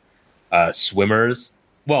shoot some swimmers.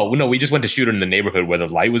 Well, no, we just went to shoot in the neighborhood where the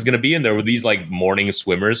light was going to be. And there were these, like, morning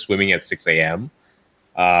swimmers swimming at 6 a.m.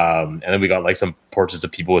 And then we got, like, some portraits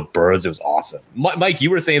of people with birds. It was awesome. Mike, you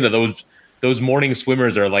were saying that those morning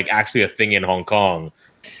swimmers are, like, actually a thing in Hong Kong.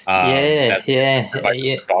 Yeah.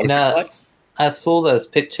 No, I saw those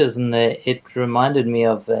pictures, and it reminded me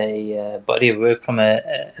of a body of work from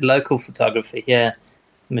a local photographer here,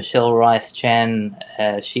 Michelle Rice Chan.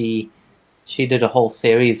 She did a whole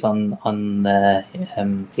series on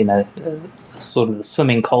sort of the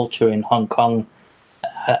swimming culture in Hong Kong.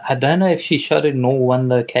 I don't know if she shot it in all one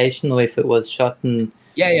location or if it was shot in.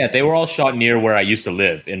 Yeah, they were all shot near where I used to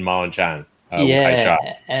live in Ma On Shan. And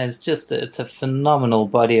it's a phenomenal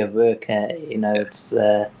body of work. It's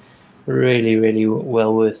really, really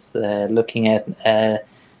well worth looking at.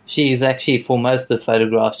 She's actually, for most of the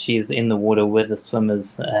photographs, she's in the water with the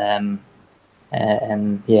swimmers.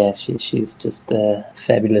 She's just a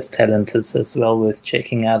fabulous talent as well worth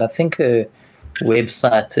checking out. I think her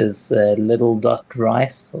website is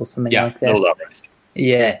little.rice or something like that. Little.rice.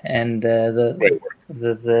 Yeah, and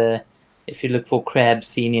the if you look for Crab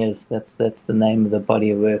Seniors, that's the name of the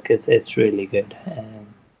body of work. It's really good.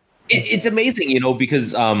 It's amazing,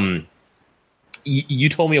 because you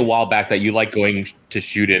told me a while back that you like going to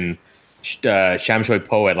shoot in Sham Shui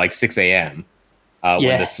Po at like 6 a.m.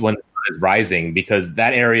 When the sun is rising, because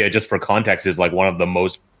that area, just for context, is like one of the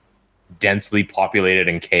most densely populated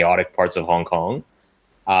and chaotic parts of Hong Kong.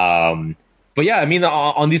 But yeah, I mean,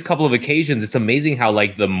 on these couple of occasions, it's amazing how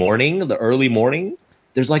like the early morning,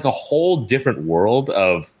 there's like a whole different world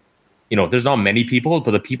of, there's not many people,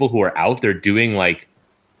 but the people who are out there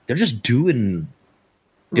they're just doing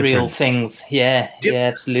real things. Yeah,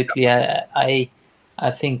 absolutely. I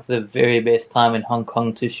think the very best time in Hong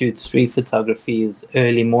Kong to shoot street photography is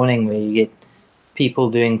early morning, where you get people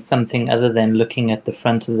doing something other than looking at the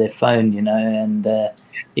front of their phone, and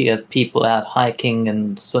you got people out hiking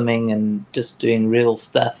and swimming and just doing real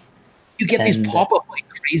stuff. You get these pop-up like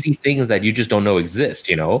crazy things that you just don't know exist,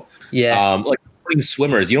 like morning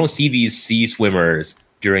swimmers. You don't see these sea swimmers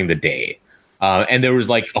during the day. And there was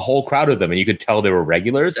like a whole crowd of them, and you could tell they were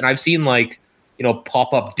regulars. And I've seen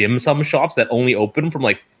pop-up dim sum shops that only open from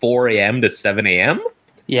like 4 a.m. to 7 a.m.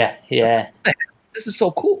 Yeah. This is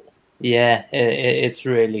so cool. Yeah, it's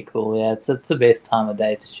really cool. Yeah, it's the best time of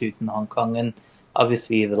day to shoot in Hong Kong, and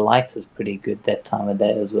obviously the light is pretty good that time of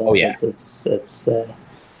day as well. Oh yeah, it's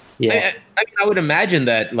I mean, I would imagine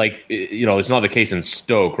that it's not the case in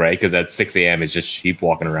Stoke, right? Because at 6 a.m. it's just sheep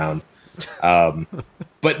walking around.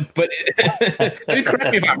 But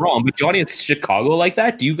correct me if I'm wrong, but Johnny, it's Chicago like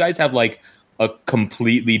that. Do you guys have like a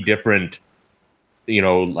completely different,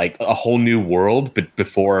 like a whole new world, but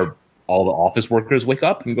before all the office workers wake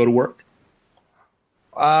up and go to work?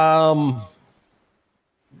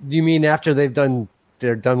 Do you mean after they're done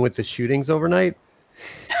with the shootings overnight?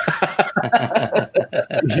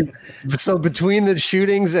 So between the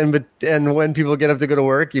shootings and when people get up to go to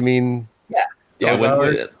work, you mean? Yeah, when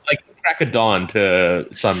we're like crack of dawn to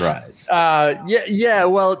sunrise. Yeah.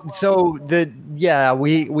 Well, so we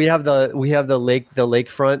have the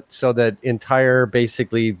lakefront, so that entire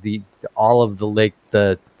basically all of the lake,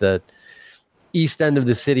 the east end of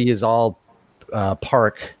the city is all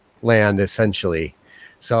park land essentially.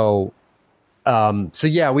 So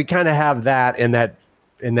we kind of have that in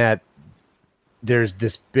that there's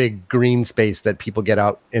this big green space that people get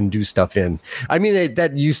out and do stuff in. I mean,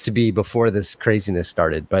 that used to be before this craziness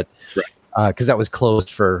started, but because that was closed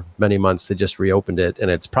for many months, they just reopened it, and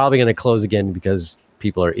it's probably going to close again because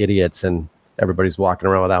people are idiots and everybody's walking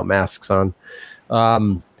around without masks on. I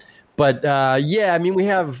mean, we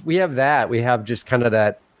have that. We have just kind of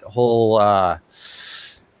that whole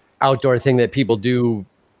outdoor thing that people do,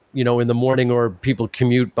 in the morning, or people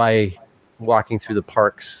commute by walking through the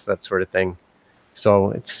parks, that sort of thing.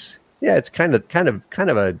 So it's kind of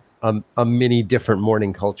a mini different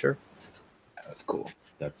morning culture. That's cool.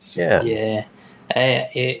 That's I've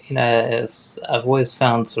always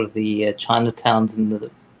found sort of the Chinatowns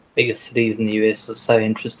and bigger cities in the US are so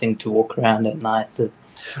interesting to walk around at night.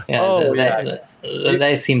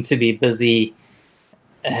 They seem to be busy.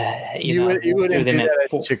 You wouldn't do that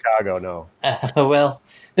in Chicago, no. Well,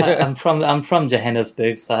 I'm from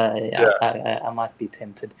Johannesburg, so I might be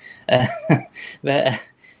tempted. But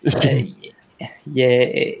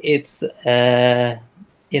it's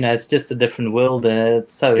it's just a different world.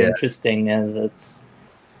 It's so interesting, and it's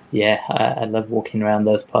I love walking around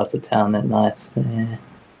those parts of town at night.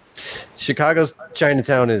 Chicago's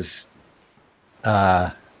Chinatown is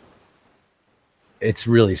it's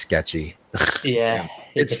really sketchy. Yeah.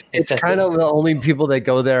 It's kind of the only people that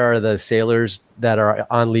go there are the sailors that are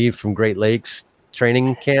on leave from Great Lakes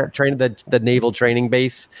training camp, the naval training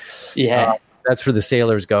base. Yeah. That's where the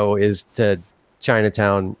sailors go, is to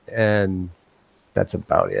Chinatown, and that's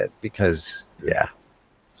about it because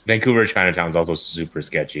Vancouver Chinatown is also super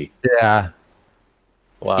sketchy. Yeah.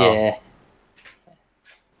 Wow. Yeah.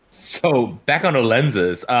 So back on the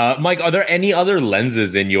lenses, Mike, are there any other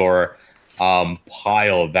lenses in your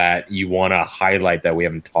pile that you want to highlight that we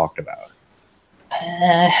haven't talked about?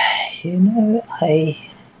 I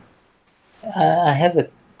have a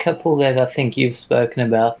couple that I think you've spoken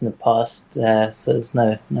about in the past, so there's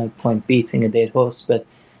no point beating a dead horse, but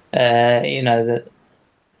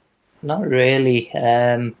not really.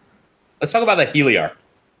 Let's talk about the Heliar.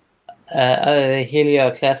 The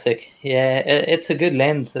Heliar Classic. Yeah, it's a good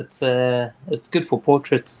lens. It's good for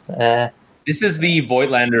portraits. This is the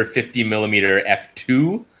Voigtlander 50mm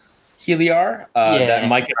f2 Heliar that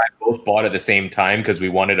Mike and I both bought at the same time because we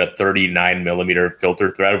wanted a 39mm filter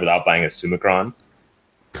thread without buying a Summicron.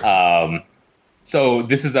 So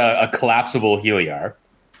this is a collapsible Heliar,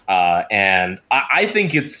 and I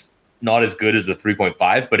think it's not as good as the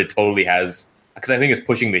 3.5, but it totally has, because I think it's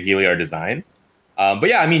pushing the Heliar design. But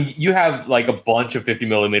yeah, I mean, you have like a bunch of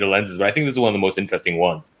 50mm lenses, but I think this is one of the most interesting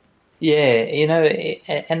ones. Yeah,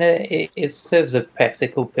 it serves a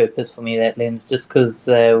practical purpose for me, that lens, just because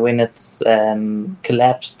when it's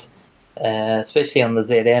collapsed, especially on the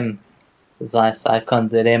ZM, the Zeiss Icon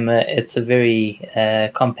ZM, it's a very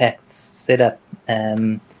compact setup,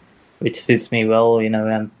 which suits me well.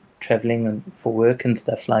 I'm traveling for work and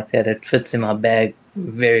stuff like that. It fits in my bag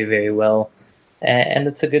very, very well. And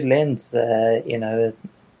it's a good lens.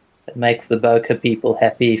 It makes the bokeh people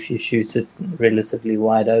happy if you shoot it relatively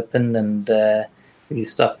wide open, and if you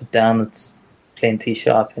stop it down, it's plenty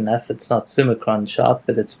sharp enough. It's not Summicron sharp,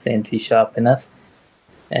 but it's plenty sharp enough.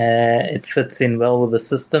 It fits in well with the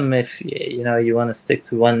system. If you want to stick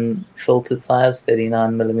to one filter size,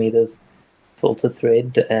 39mm filter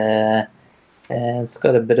thread, it's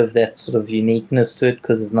got a bit of that sort of uniqueness to it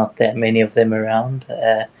because there's not that many of them around.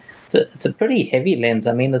 It's a pretty heavy lens.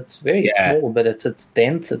 I mean, it's very small, but it's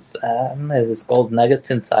dense. It's I don't know, there's gold nuggets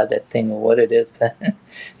inside that thing or what it is, but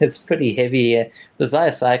it's pretty heavy. The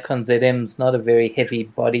Zeiss Icon ZM's not a very heavy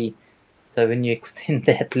body, so when you extend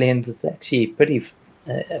that lens, it's actually pretty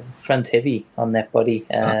front heavy on that body.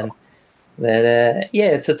 But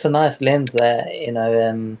it's a nice lens.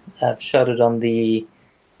 I've shot it on the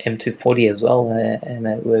M240 as well, and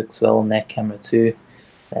it works well on that camera too.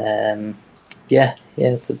 But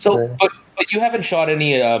you haven't shot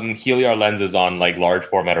any Heliar lenses on like large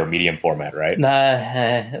format or medium format, right?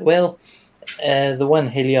 No. The one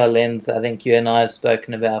Heliar lens I think you and I have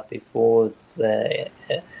spoken about before is the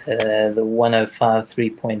 105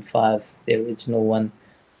 3.5, the original one.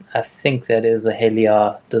 I think that is a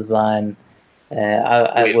Heliar design.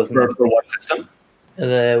 I wasn't for what system?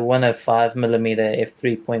 The 105mm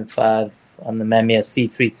f3.5 on the Mamiya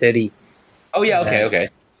C330. Oh yeah, okay.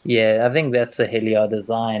 Yeah, I think that's a Heliar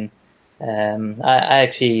design. I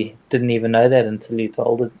actually didn't even know that until you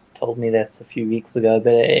told me that a few weeks ago.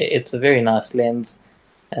 But it's a very nice lens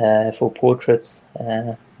for portraits.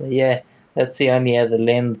 That's the only other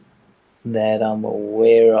lens that I'm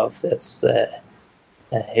aware of that's a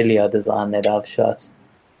Heliar design that I've shot.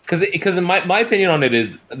 Because in my opinion on it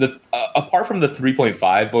is apart from the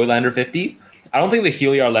 3.5 Voigtlander 50, I don't think the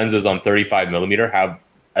Heliar lenses on 35mm have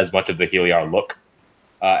as much of the Heliar look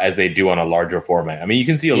as they do on a larger format. I mean, you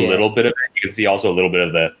can see a little bit of it. You can see also a little bit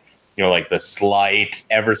of the, like the slight,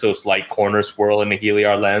 ever so slight corner swirl in the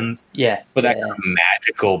Heliar lens. Yeah. But that kind of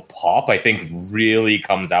magical pop, I think, really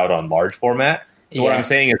comes out on large format. So what I'm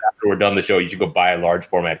saying is, after we're done the show, you should go buy a large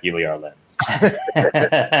format Heliar lens.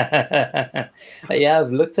 Yeah,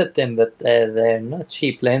 I've looked at them, but they're not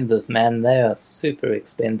cheap lenses, man. They are super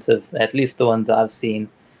expensive, at least the ones I've seen.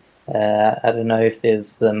 I don't know if there's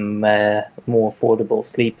some more affordable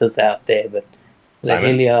sleepers out there, but the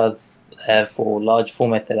Heliars for large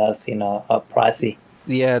format that I've seen are pricey.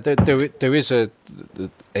 Yeah, there is a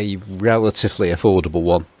relatively affordable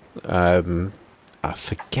one I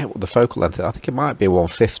forget what the focal length is. I think it might be a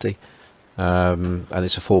 150, and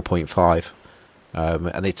it's a 4.5,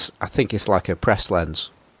 and I think it's like a press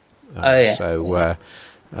lens. So,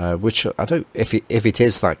 which I don't. If it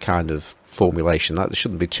is that kind of formulation, that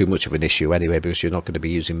shouldn't be too much of an issue anyway, because you're not going to be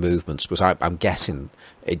using movements. Because I'm guessing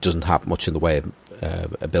it doesn't have much in the way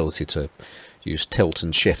of ability to use tilt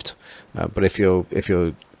and shift. But if you're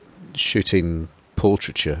shooting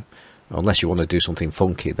portraiture, unless you want to do something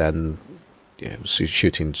funky, then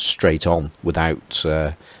shooting straight on without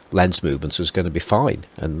lens movements is going to be fine.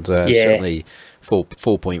 And certainly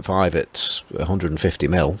 4.5 at 150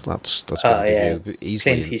 mil, that's going to give you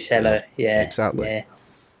easily plenty shallow. Yeah, exactly.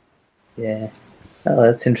 Yeah. Oh,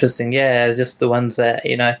 that's interesting. Yeah, just the ones that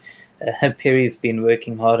Perry's been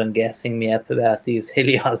working hard on gassing me up about these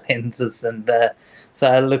Heliar lenses, and so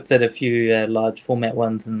I looked at a few large format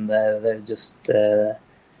ones, and they're just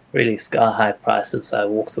really sky high prices. So I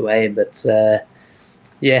walked away, but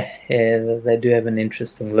yeah, they do have an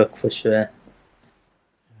interesting look for sure.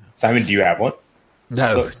 Simon, do you have one?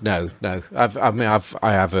 No. I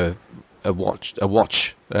have a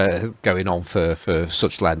watch going on for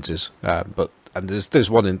such lenses, but. And there's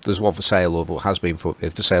one for sale, or has been for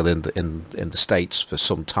sale in the States for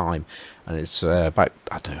some time, and it's about,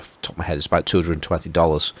 I don't know, off the top of my head, it's about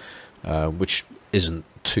 $220, which isn't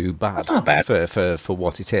too bad, for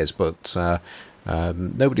what it is, but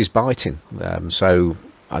nobody's biting, so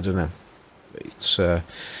I don't know. It's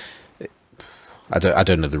I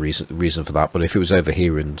don't know the reason for that, but if it was over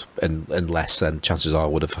here and less, then chances are I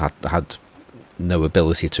would have had no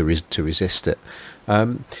ability to resist it.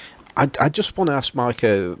 I just want to ask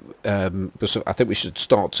Micah, because I think we should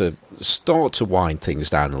start to wind things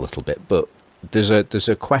down a little bit. But there's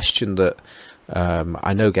a question that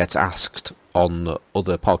I know gets asked on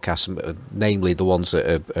other podcasts, namely the ones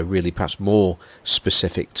that are really perhaps more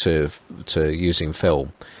specific to using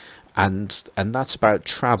film, and that's about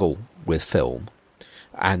travel with film.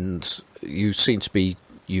 And you seem to be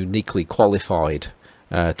uniquely qualified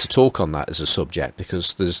to talk on that as a subject,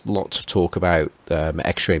 because there's lots of talk about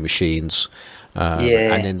X-ray machines,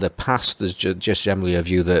 and in the past there's just generally a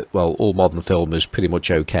view that, well, all modern film is pretty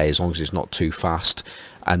much okay as long as it's not too fast,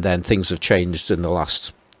 and then things have changed in the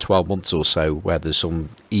last 12 months or so, where there's some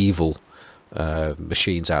evil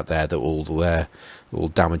machines out there that will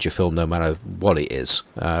damage your film no matter what it is,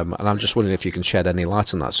 and I'm just wondering if you can shed any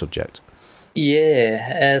light on that subject.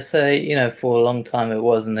 Yeah, so for a long time it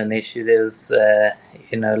wasn't an issue. There's a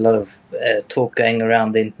lot of talk going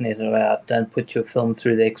around the internet about don't put your film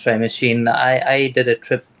through the X-ray machine. I did a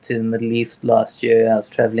trip to the Middle East last year. I was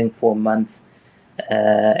traveling for a month,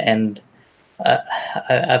 and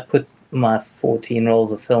I put my 14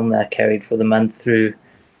 rolls of film that I carried for the month through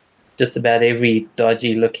just about every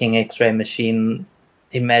dodgy looking X-ray machine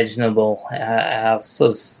imaginable. I was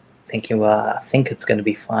sort of thinking, well, I think it's going to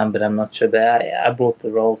be fine, but I'm not sure. But I brought the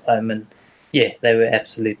rolls home, and yeah, they were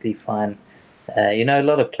absolutely fine. A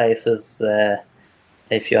lot of places,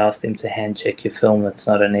 if you ask them to hand check your film, it's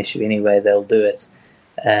not an issue anyway. They'll do it.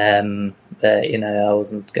 But I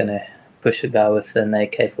wasn't going to push a guy with an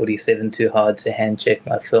AK-47 too hard to hand check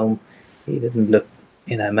my film. He didn't look,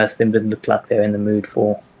 most of them didn't look like they were in the mood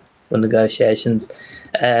for negotiations,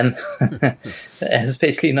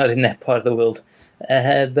 especially not in that part of the world.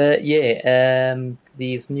 But yeah,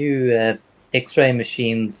 these new X-ray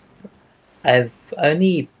machines, I've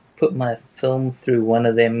only put my film through one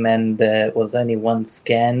of them, and it was only one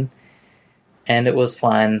scan, and it was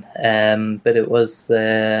fine. But it was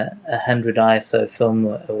 100 ISO film,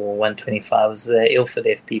 or 125. It was Ilford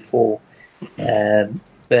FP4.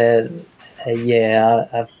 But yeah,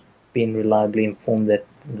 I've been reliably informed that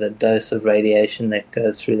the dose of radiation that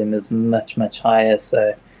goes through them is much, much higher.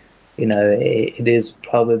 So it is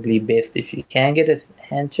probably best if you can get it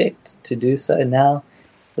hand checked to do so now,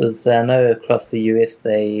 because I know across the US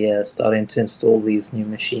they are starting to install these new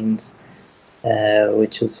machines,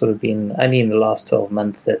 which has sort of been only in the last 12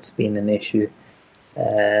 months that's been an issue.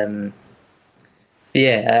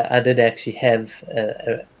 Yeah, I did actually have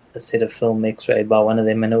a set of film X-ray by one of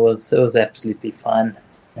them, and it was absolutely fine.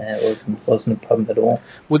 It wasn't a problem at all.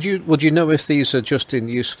 Would you know if these are just in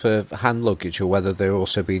use for hand luggage, or whether they're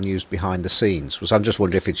also being used behind the scenes? Because I'm just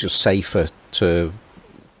wondering if it's just safer to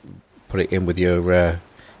put it in with your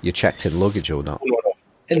checked-in luggage or not.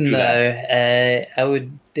 No, I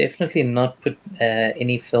would definitely not put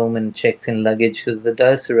any film in checked-in luggage, because the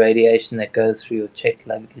dose of radiation that goes through your checked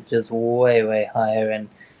luggage is way, way higher. And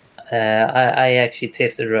I actually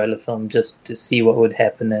tested a roll of film just to see what would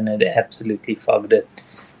happen, and it absolutely fogged it.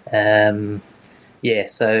 yeah,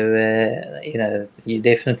 so you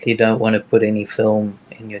definitely don't want to put any film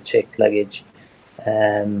in your checked luggage.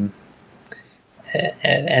 And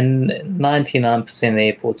 99% of the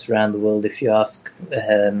airports around the world, if you ask,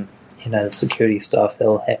 the security staff,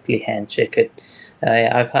 they'll happily hand check it.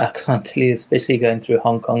 I can't tell you, especially going through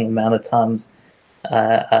Hong Kong, the amount of times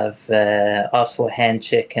I've asked for a hand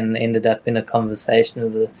check and ended up in a conversation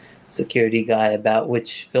with the security guy about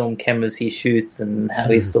which film cameras he shoots and how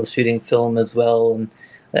he's still shooting film as well.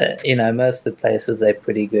 And most of the places they're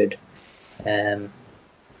pretty good.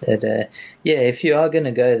 If you are going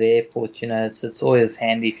to go to the airport, it's always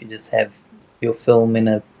handy if you just have your film in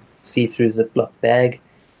a see-through Ziploc bag.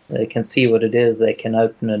 They can see what it is. They can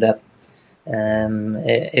open it up.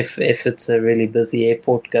 If it's a really busy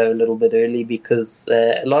airport, go a little bit early, because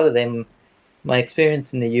a lot of them, my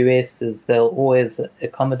experience in the US is they'll always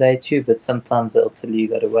accommodate you, but sometimes they'll tell you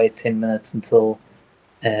got to wait 10 minutes until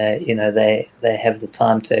they have the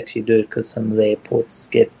time to actually do it, because some of the airports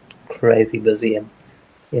get crazy busy and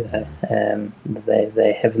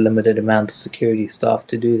they have a limited amount of security staff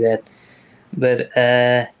to do that. But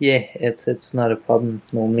it's not a problem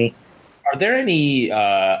normally. Are there any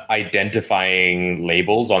identifying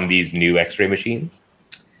labels on these new X-ray machines?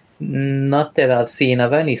 Not that I've seen.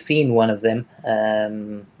 I've only seen one of them.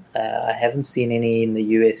 I haven't seen any in the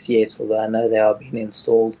US yet, although I know they are being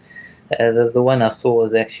installed. The one I saw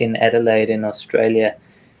was actually in Adelaide in Australia.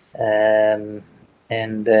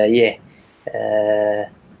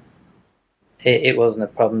 It wasn't a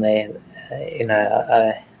problem there.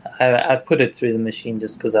 I put it through the machine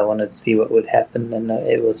just because I wanted to see what would happen, and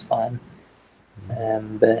it was fine.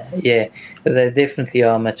 They definitely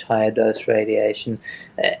are much higher dose radiation.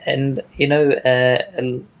 And,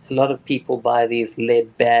 a lot of people buy these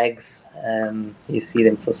lead bags. You see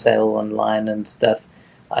them for sale online and stuff.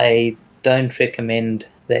 I don't recommend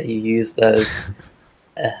that you use those.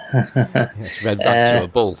 It's read back to a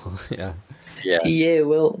bull. Yeah,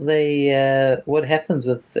 well, they what happens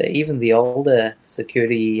with even the older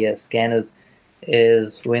security scanners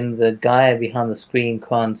is when the guy behind the screen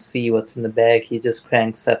can't see what's in the bag, he just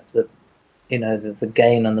cranks up the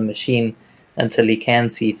gain on the machine until he can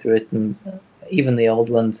see through it. And even the old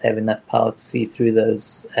ones have enough power to see through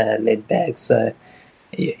those lead bags. So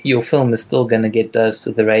your film is still going to get dosed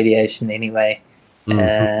with the radiation anyway.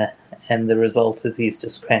 Mm-hmm. And the result is he's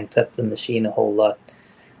just cranked up the machine a whole lot.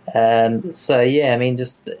 Just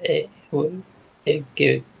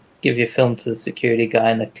give your film to the security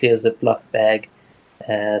guy in a clear Ziploc bag.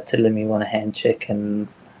 Tell him you want a hand check, and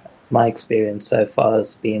my experience so far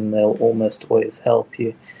has been they'll almost always help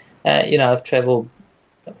you. I've traveled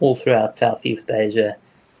all throughout Southeast Asia,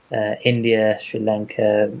 India, Sri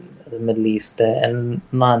Lanka, the Middle East, and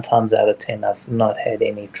 9 times out of 10 I've not had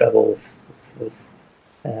any trouble with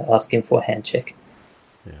asking for a hand check.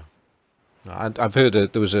 I've heard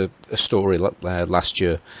there was a story last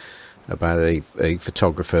year about a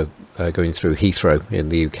photographer going through Heathrow in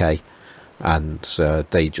the UK, and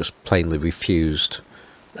they just plainly refused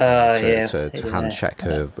to hand check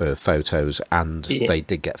her photos, and they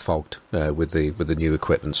did get fogged with the new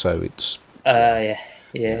equipment. So it's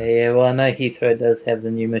Well, I know Heathrow does have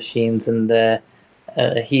the new machines, and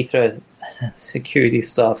Heathrow security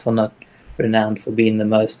staff are not renowned for being the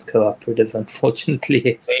most cooperative,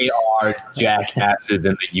 unfortunately. They are jackasses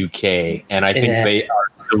in the UK, and I think they are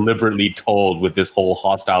deliberately told with this whole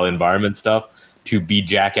hostile environment stuff to be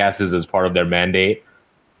jackasses as part of their mandate.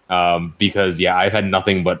 Because I've had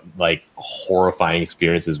nothing but like horrifying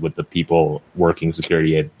experiences with the people working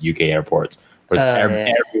security at UK airports.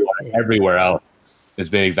 Whereas everywhere else has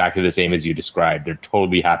been exactly the same as you described. They're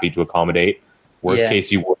totally happy to accommodate. Worst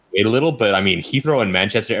case, you wait a little, but I mean, Heathrow and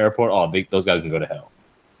Manchester Airport, those guys can go to hell.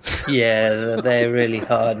 Yeah, they're really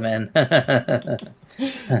hard, man. All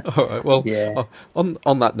right. Well,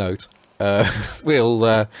 on that note,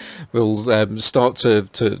 we'll start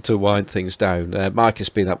to wind things down. Mike, it's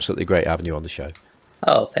been absolutely great having you on the show.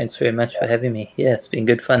 Oh, thanks very much for having me. Yeah, it's been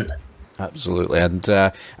good fun. Absolutely, and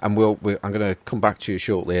I'm going to come back to you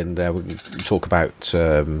shortly, and we can talk about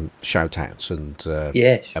shout outs and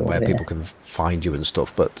where people can find you and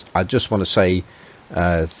stuff. But I just want to say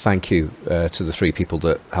thank you to the 3 people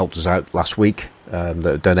that helped us out last week,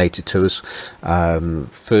 that donated to us.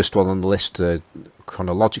 First one on the list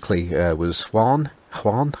chronologically was Juan.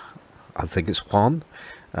 I think it's Juan,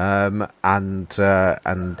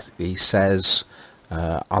 and he says,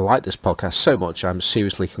 I like this podcast so much, I'm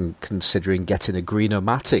seriously considering getting a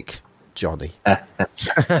Greenomatic, Johnny.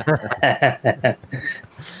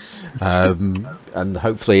 and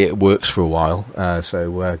hopefully it works for a while.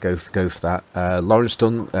 So go for that. Lawrence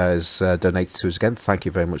Dunn has donated to us again. Thank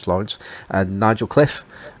you very much, Lawrence. And Nigel Cliff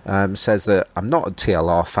says that I'm not a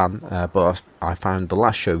TLR fan, but I found the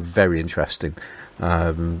last show very interesting.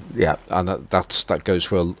 And that goes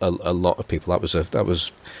for a lot of people. That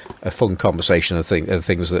was a fun conversation. I think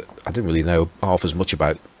things that I didn't really know half as much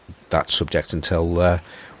about that subject until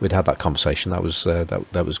we'd had that conversation. That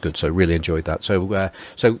was good. So really enjoyed that.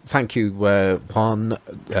 So thank you, Juan,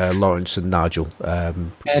 Lawrence, and Nigel.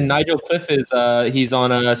 And Nigel Cliff is he's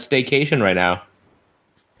on a staycation right now,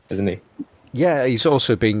 isn't he? Yeah, he's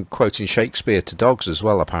also been quoting Shakespeare to dogs as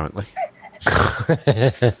well, apparently. I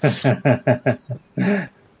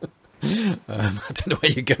don't know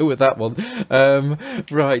where you go with that one.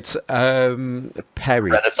 Right,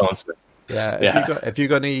 Perry. Renaissance. Yeah. Have you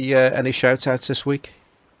got any shout outs this week?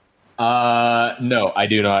 No, I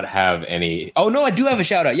do not have any. Oh no, I do have a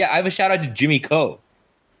shout out. Yeah, I have a shout out to Jimmy Coe.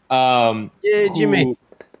 Jimmy,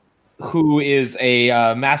 who is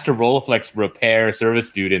a master Rolleiflex repair service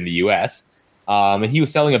dude in the US. And he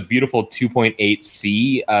was selling a beautiful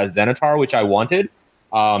 2.8C Zenitar, which I wanted.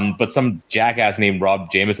 But some jackass named Rob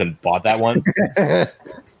Jameson bought that one.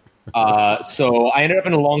 So I ended up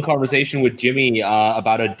in a long conversation with Jimmy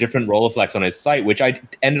about a different Rolleiflex on his site, which I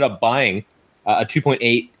ended up buying a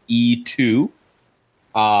 2.8 E2,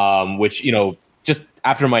 which, just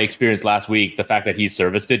after my experience last week, the fact that he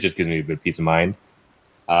serviced it just gives me a good peace of mind.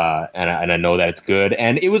 And I know that it's good.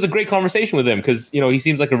 And it was a great conversation with him because, he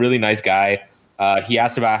seems like a really nice guy. He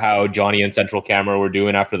asked about how Johnny and Central Camera were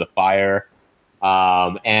doing after the fire.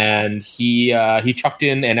 And he chucked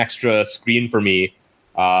in an extra screen for me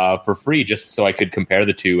for free just so I could compare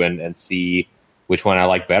the two and see which one I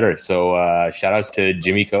like better. So shout outs to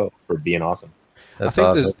Jimmy Coe for being awesome. I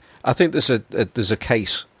think there's a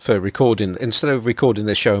case for recording, instead of recording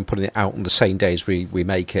this show and putting it out on the same day as we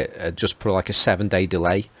make it, just put like a 7-day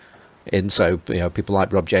delay in, so people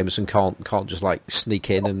like Rob Jameson can't just like sneak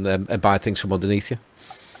in and buy things from underneath you.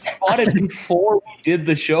 I bought it before we did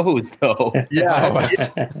the shows, though. Yeah, that's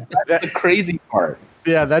the crazy part.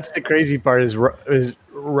 Yeah, that's the crazy part. Is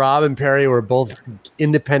Rob and Perry were both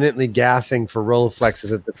independently gassing for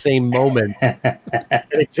Rolleiflexes at the same moment, at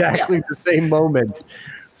exactly the same moment.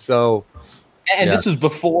 So, and this was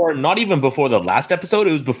before, not even before the last episode.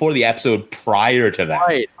 It was before the episode prior to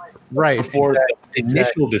that. Right. Before the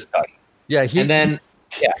initial discussion. Yeah,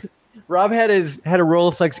 Rob had a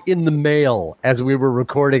Rolleiflex in the mail as we were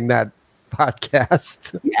recording that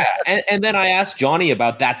podcast. Yeah, and then I asked Johnny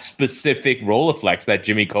about that specific Rolleiflex that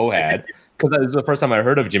Jimmy Coe had, because that was the first time I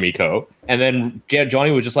heard of Jimmy Coe. And then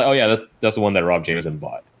Johnny was just like, "Oh yeah, that's the one that Rob Jameson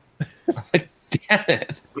bought." I was like, "Damn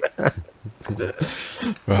it!"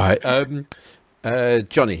 Right,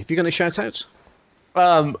 Johnny, have you got any shout outs?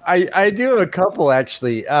 I do have a couple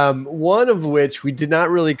actually. One of which we did not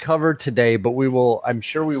really cover today, but I'm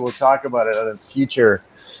sure we will talk about it on a future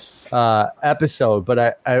episode.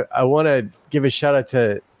 But I want to give a shout out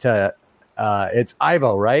to it's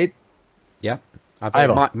Ivo, right? Yeah,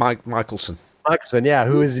 Ivo. Michelson. Michelson, yeah,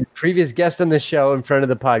 who is a previous guest on the show in front of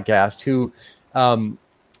the podcast. Who,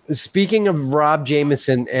 speaking of Rob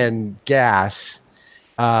Jameson and gas,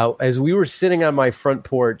 as we were sitting on my front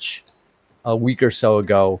porch a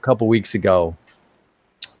couple weeks ago,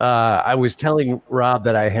 I was telling Rob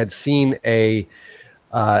that I had seen a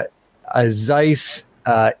Zeiss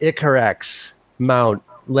Icarex mount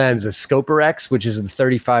lens, a Scoper X, which is the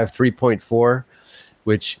 35 3.4,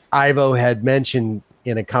 which Ivo had mentioned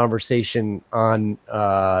in a conversation on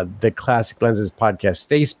the Classic Lenses Podcast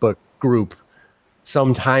Facebook group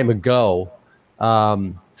some time ago.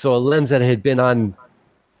 So a lens that had been on,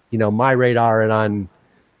 my radar and on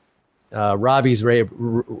Robbie's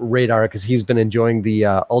radar, because he's been enjoying the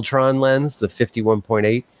Ultron lens, the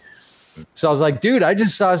 51.8. So I was like, dude, I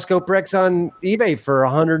just saw a Scoper X on eBay for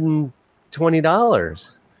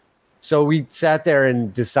 $120. So we sat there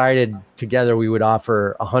and decided together we would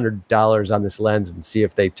offer $100 on this lens and see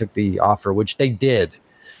if they took the offer, which they did.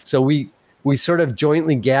 So we sort of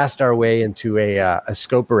jointly gassed our way into a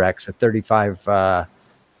Scoper X, a 35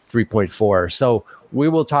 3.4. So we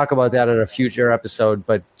will talk about that in a future episode,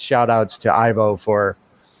 but shout outs to Ivo for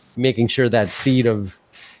making sure that seed of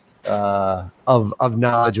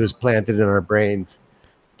knowledge was planted in our brains,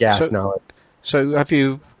 knowledge. So have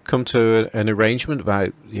you come to an arrangement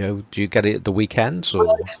about, do you get it at the weekends? Or?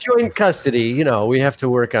 Well, it's joint custody, we have to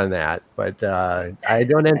work on that, but I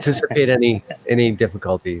don't anticipate any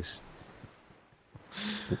difficulties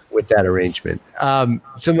with that arrangement.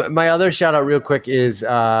 So my other shout out real quick is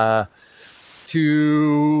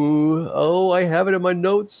I have it in my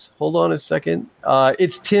notes. Hold on a second.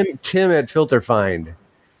 It's Tim at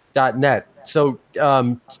filterfind.net. So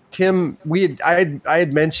Tim, I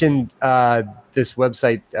had mentioned this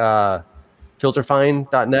website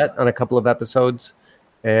filterfind.net on a couple of episodes,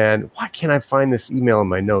 and why can't I find this email in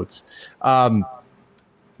my notes? But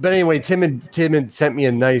anyway, Tim had sent me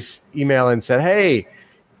a nice email and said, hey,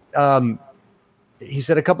 he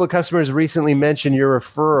said a couple of customers recently mentioned your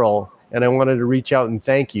referral, and I wanted to reach out and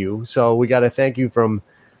thank you. So we got a thank you from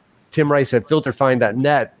Tim Rice at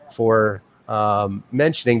filterfind.net for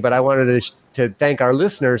mentioning, but I wanted to thank our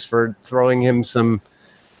listeners for throwing him some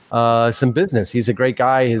business. He's a great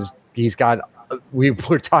guy. He's got, we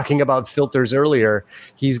were talking about filters earlier.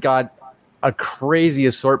 He's got a crazy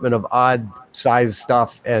assortment of odd size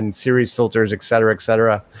stuff and series filters, et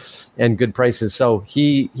cetera, and good prices. So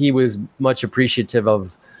he was much appreciative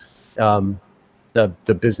of the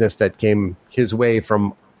business that came his way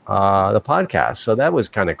from the podcast. So that was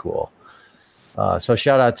kind of cool. So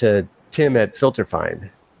shout out to Tim at FilterFind.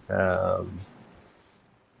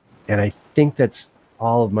 And I think that's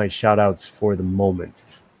all of my shout outs for the moment.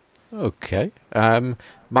 Okay.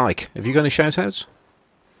 Mike, have you got any shout outs?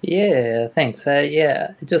 Yeah, thanks.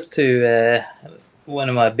 Just to one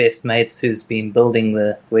of my best mates who's been building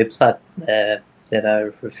the website that I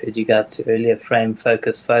referred you guys to earlier,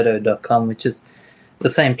 framefocusphoto.com, which is the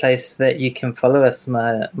same place that you can follow us.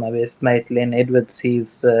 My best mate, Len Edwards,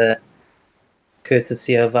 he's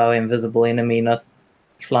courtesy of our invisible enemy not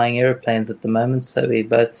flying airplanes at the moment, so we're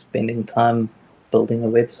both spending time building a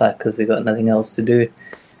website because we've got nothing else to do.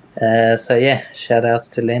 Shout outs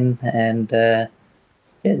to Len and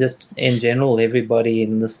just in general, everybody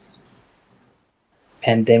in this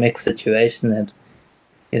pandemic situation that,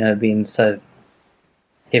 been so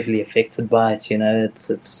heavily affected by it.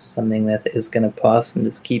 It's something that is going to pass, and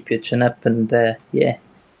just keep your chin up. And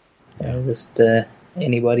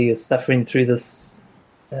anybody who's suffering through this,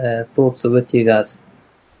 thoughts are with you guys.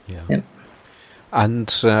 Yeah. And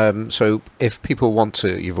so if people want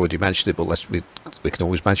to, you've already mentioned it, but we can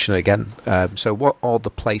always mention it again. So what are the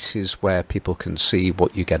places where people can see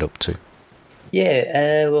what you get up to?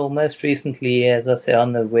 Yeah, most recently, as I say,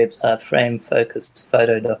 on the website,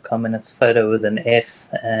 framefocusphoto.com, and it's photo with an F.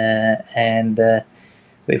 And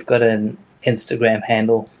we've got an Instagram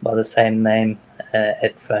handle by the same name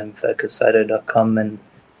at framefocusphoto.com, and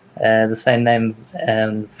the same name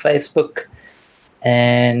on Facebook.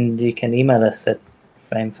 And you can email us at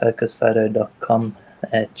framefocusphoto.com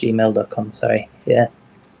at gmail.com. Sorry. Yeah.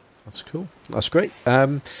 That's cool. That's great.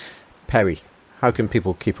 Perry, how can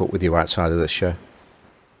people keep up with you outside of this show?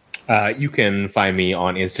 You can find me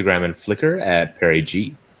on Instagram and Flickr at Perry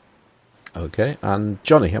G. Okay. And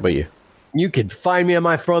Johnny, how about you? You can find me on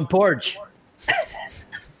my front porch.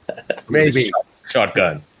 Maybe.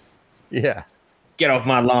 Shotgun. Yeah. Get off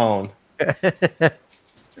my lawn.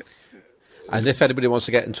 And if anybody wants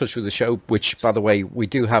to get in touch with the show, which, by the way, we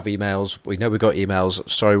do have emails. We know we've got emails.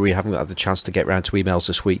 Sorry, we haven't had the chance to get around to emails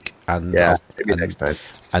this week. And maybe next time.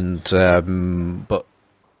 But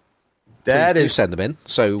that do send them in.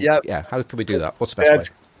 So, yeah, how can we do that? What's the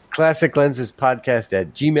best way? Classic Lenses Podcast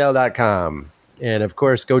at gmail.com. And, of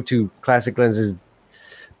course, go to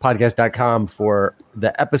classiclensespodcast.com for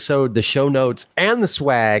the episode, the show notes, and the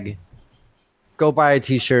swag. Go buy a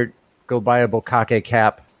T-shirt. Go buy a Bokake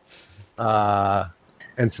cap. And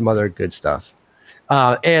some other good stuff.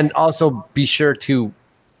 And also be sure to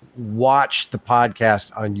watch the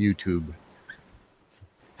podcast on YouTube.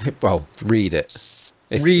 Well, read it.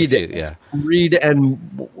 Read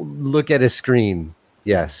and look at a screen.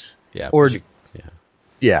 Yes. Yeah.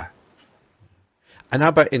 Yeah. And how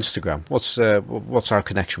about Instagram? What's our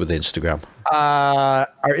connection with Instagram? Our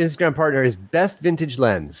Instagram partner is Best Vintage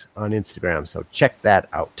Lens on Instagram, so check that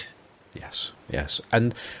out. Yes.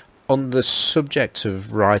 And on the subject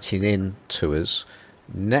of writing in to us,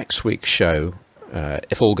 next week's show,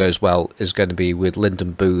 if all goes well, is going to be with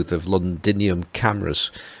Lyndon Booth of Londinium Cameras.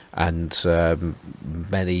 And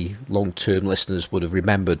many long-term listeners would have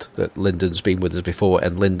remembered that Lyndon's been with us before,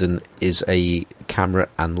 and Lyndon is a camera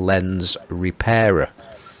and lens repairer.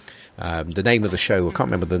 The name of the show, I can't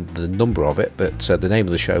remember the number of it, but the name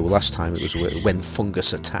of the show, last time it was When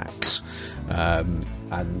Fungus Attacks.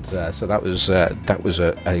 So that was a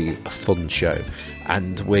fun show,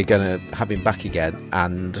 and we're going to have him back again.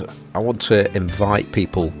 And I want to invite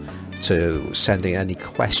people to send in any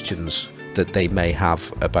questions that they may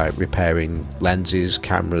have about repairing lenses,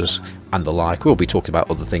 cameras, and the like. We'll be talking about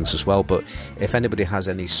other things as well, but if anybody has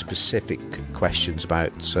any specific questions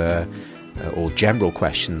about or general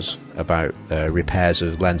questions about repairs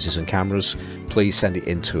of lenses and cameras, please send it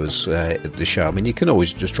in to us at the show. I mean, you can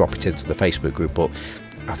always just drop it into the Facebook group, but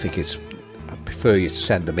I think I prefer you to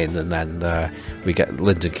send them in, and then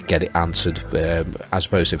Lyndon can get it answered, as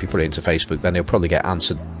opposed to if you put it into Facebook, then it'll probably get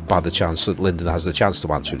answered by the chance that Lyndon has the chance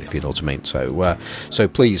to answer it, if you know what I mean. So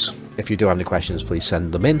please, if you do have any questions, please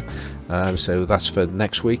send them in. So that's for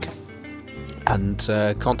next week. And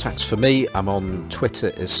contacts for me, I'm on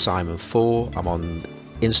Twitter as Simon4, I'm on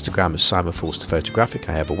Instagram as Simon Forster Photographic.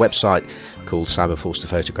 I have a website called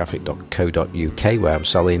simonforsterphotographic.co.uk where I'm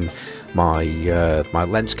selling my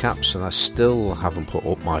lens caps, and I still haven't put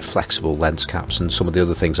up my flexible lens caps and some of the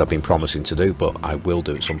other things I've been promising to do, but I will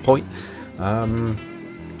do at some point.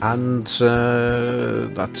 And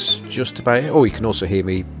that's just about it. Oh, you can also hear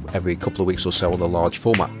me every couple of weeks or so on the Large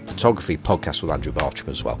Format Photography podcast with Andrew Bartram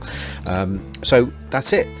as well. So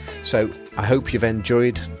that's it. So I hope you've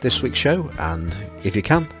enjoyed this week's show, and if you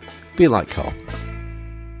can, be like Carl.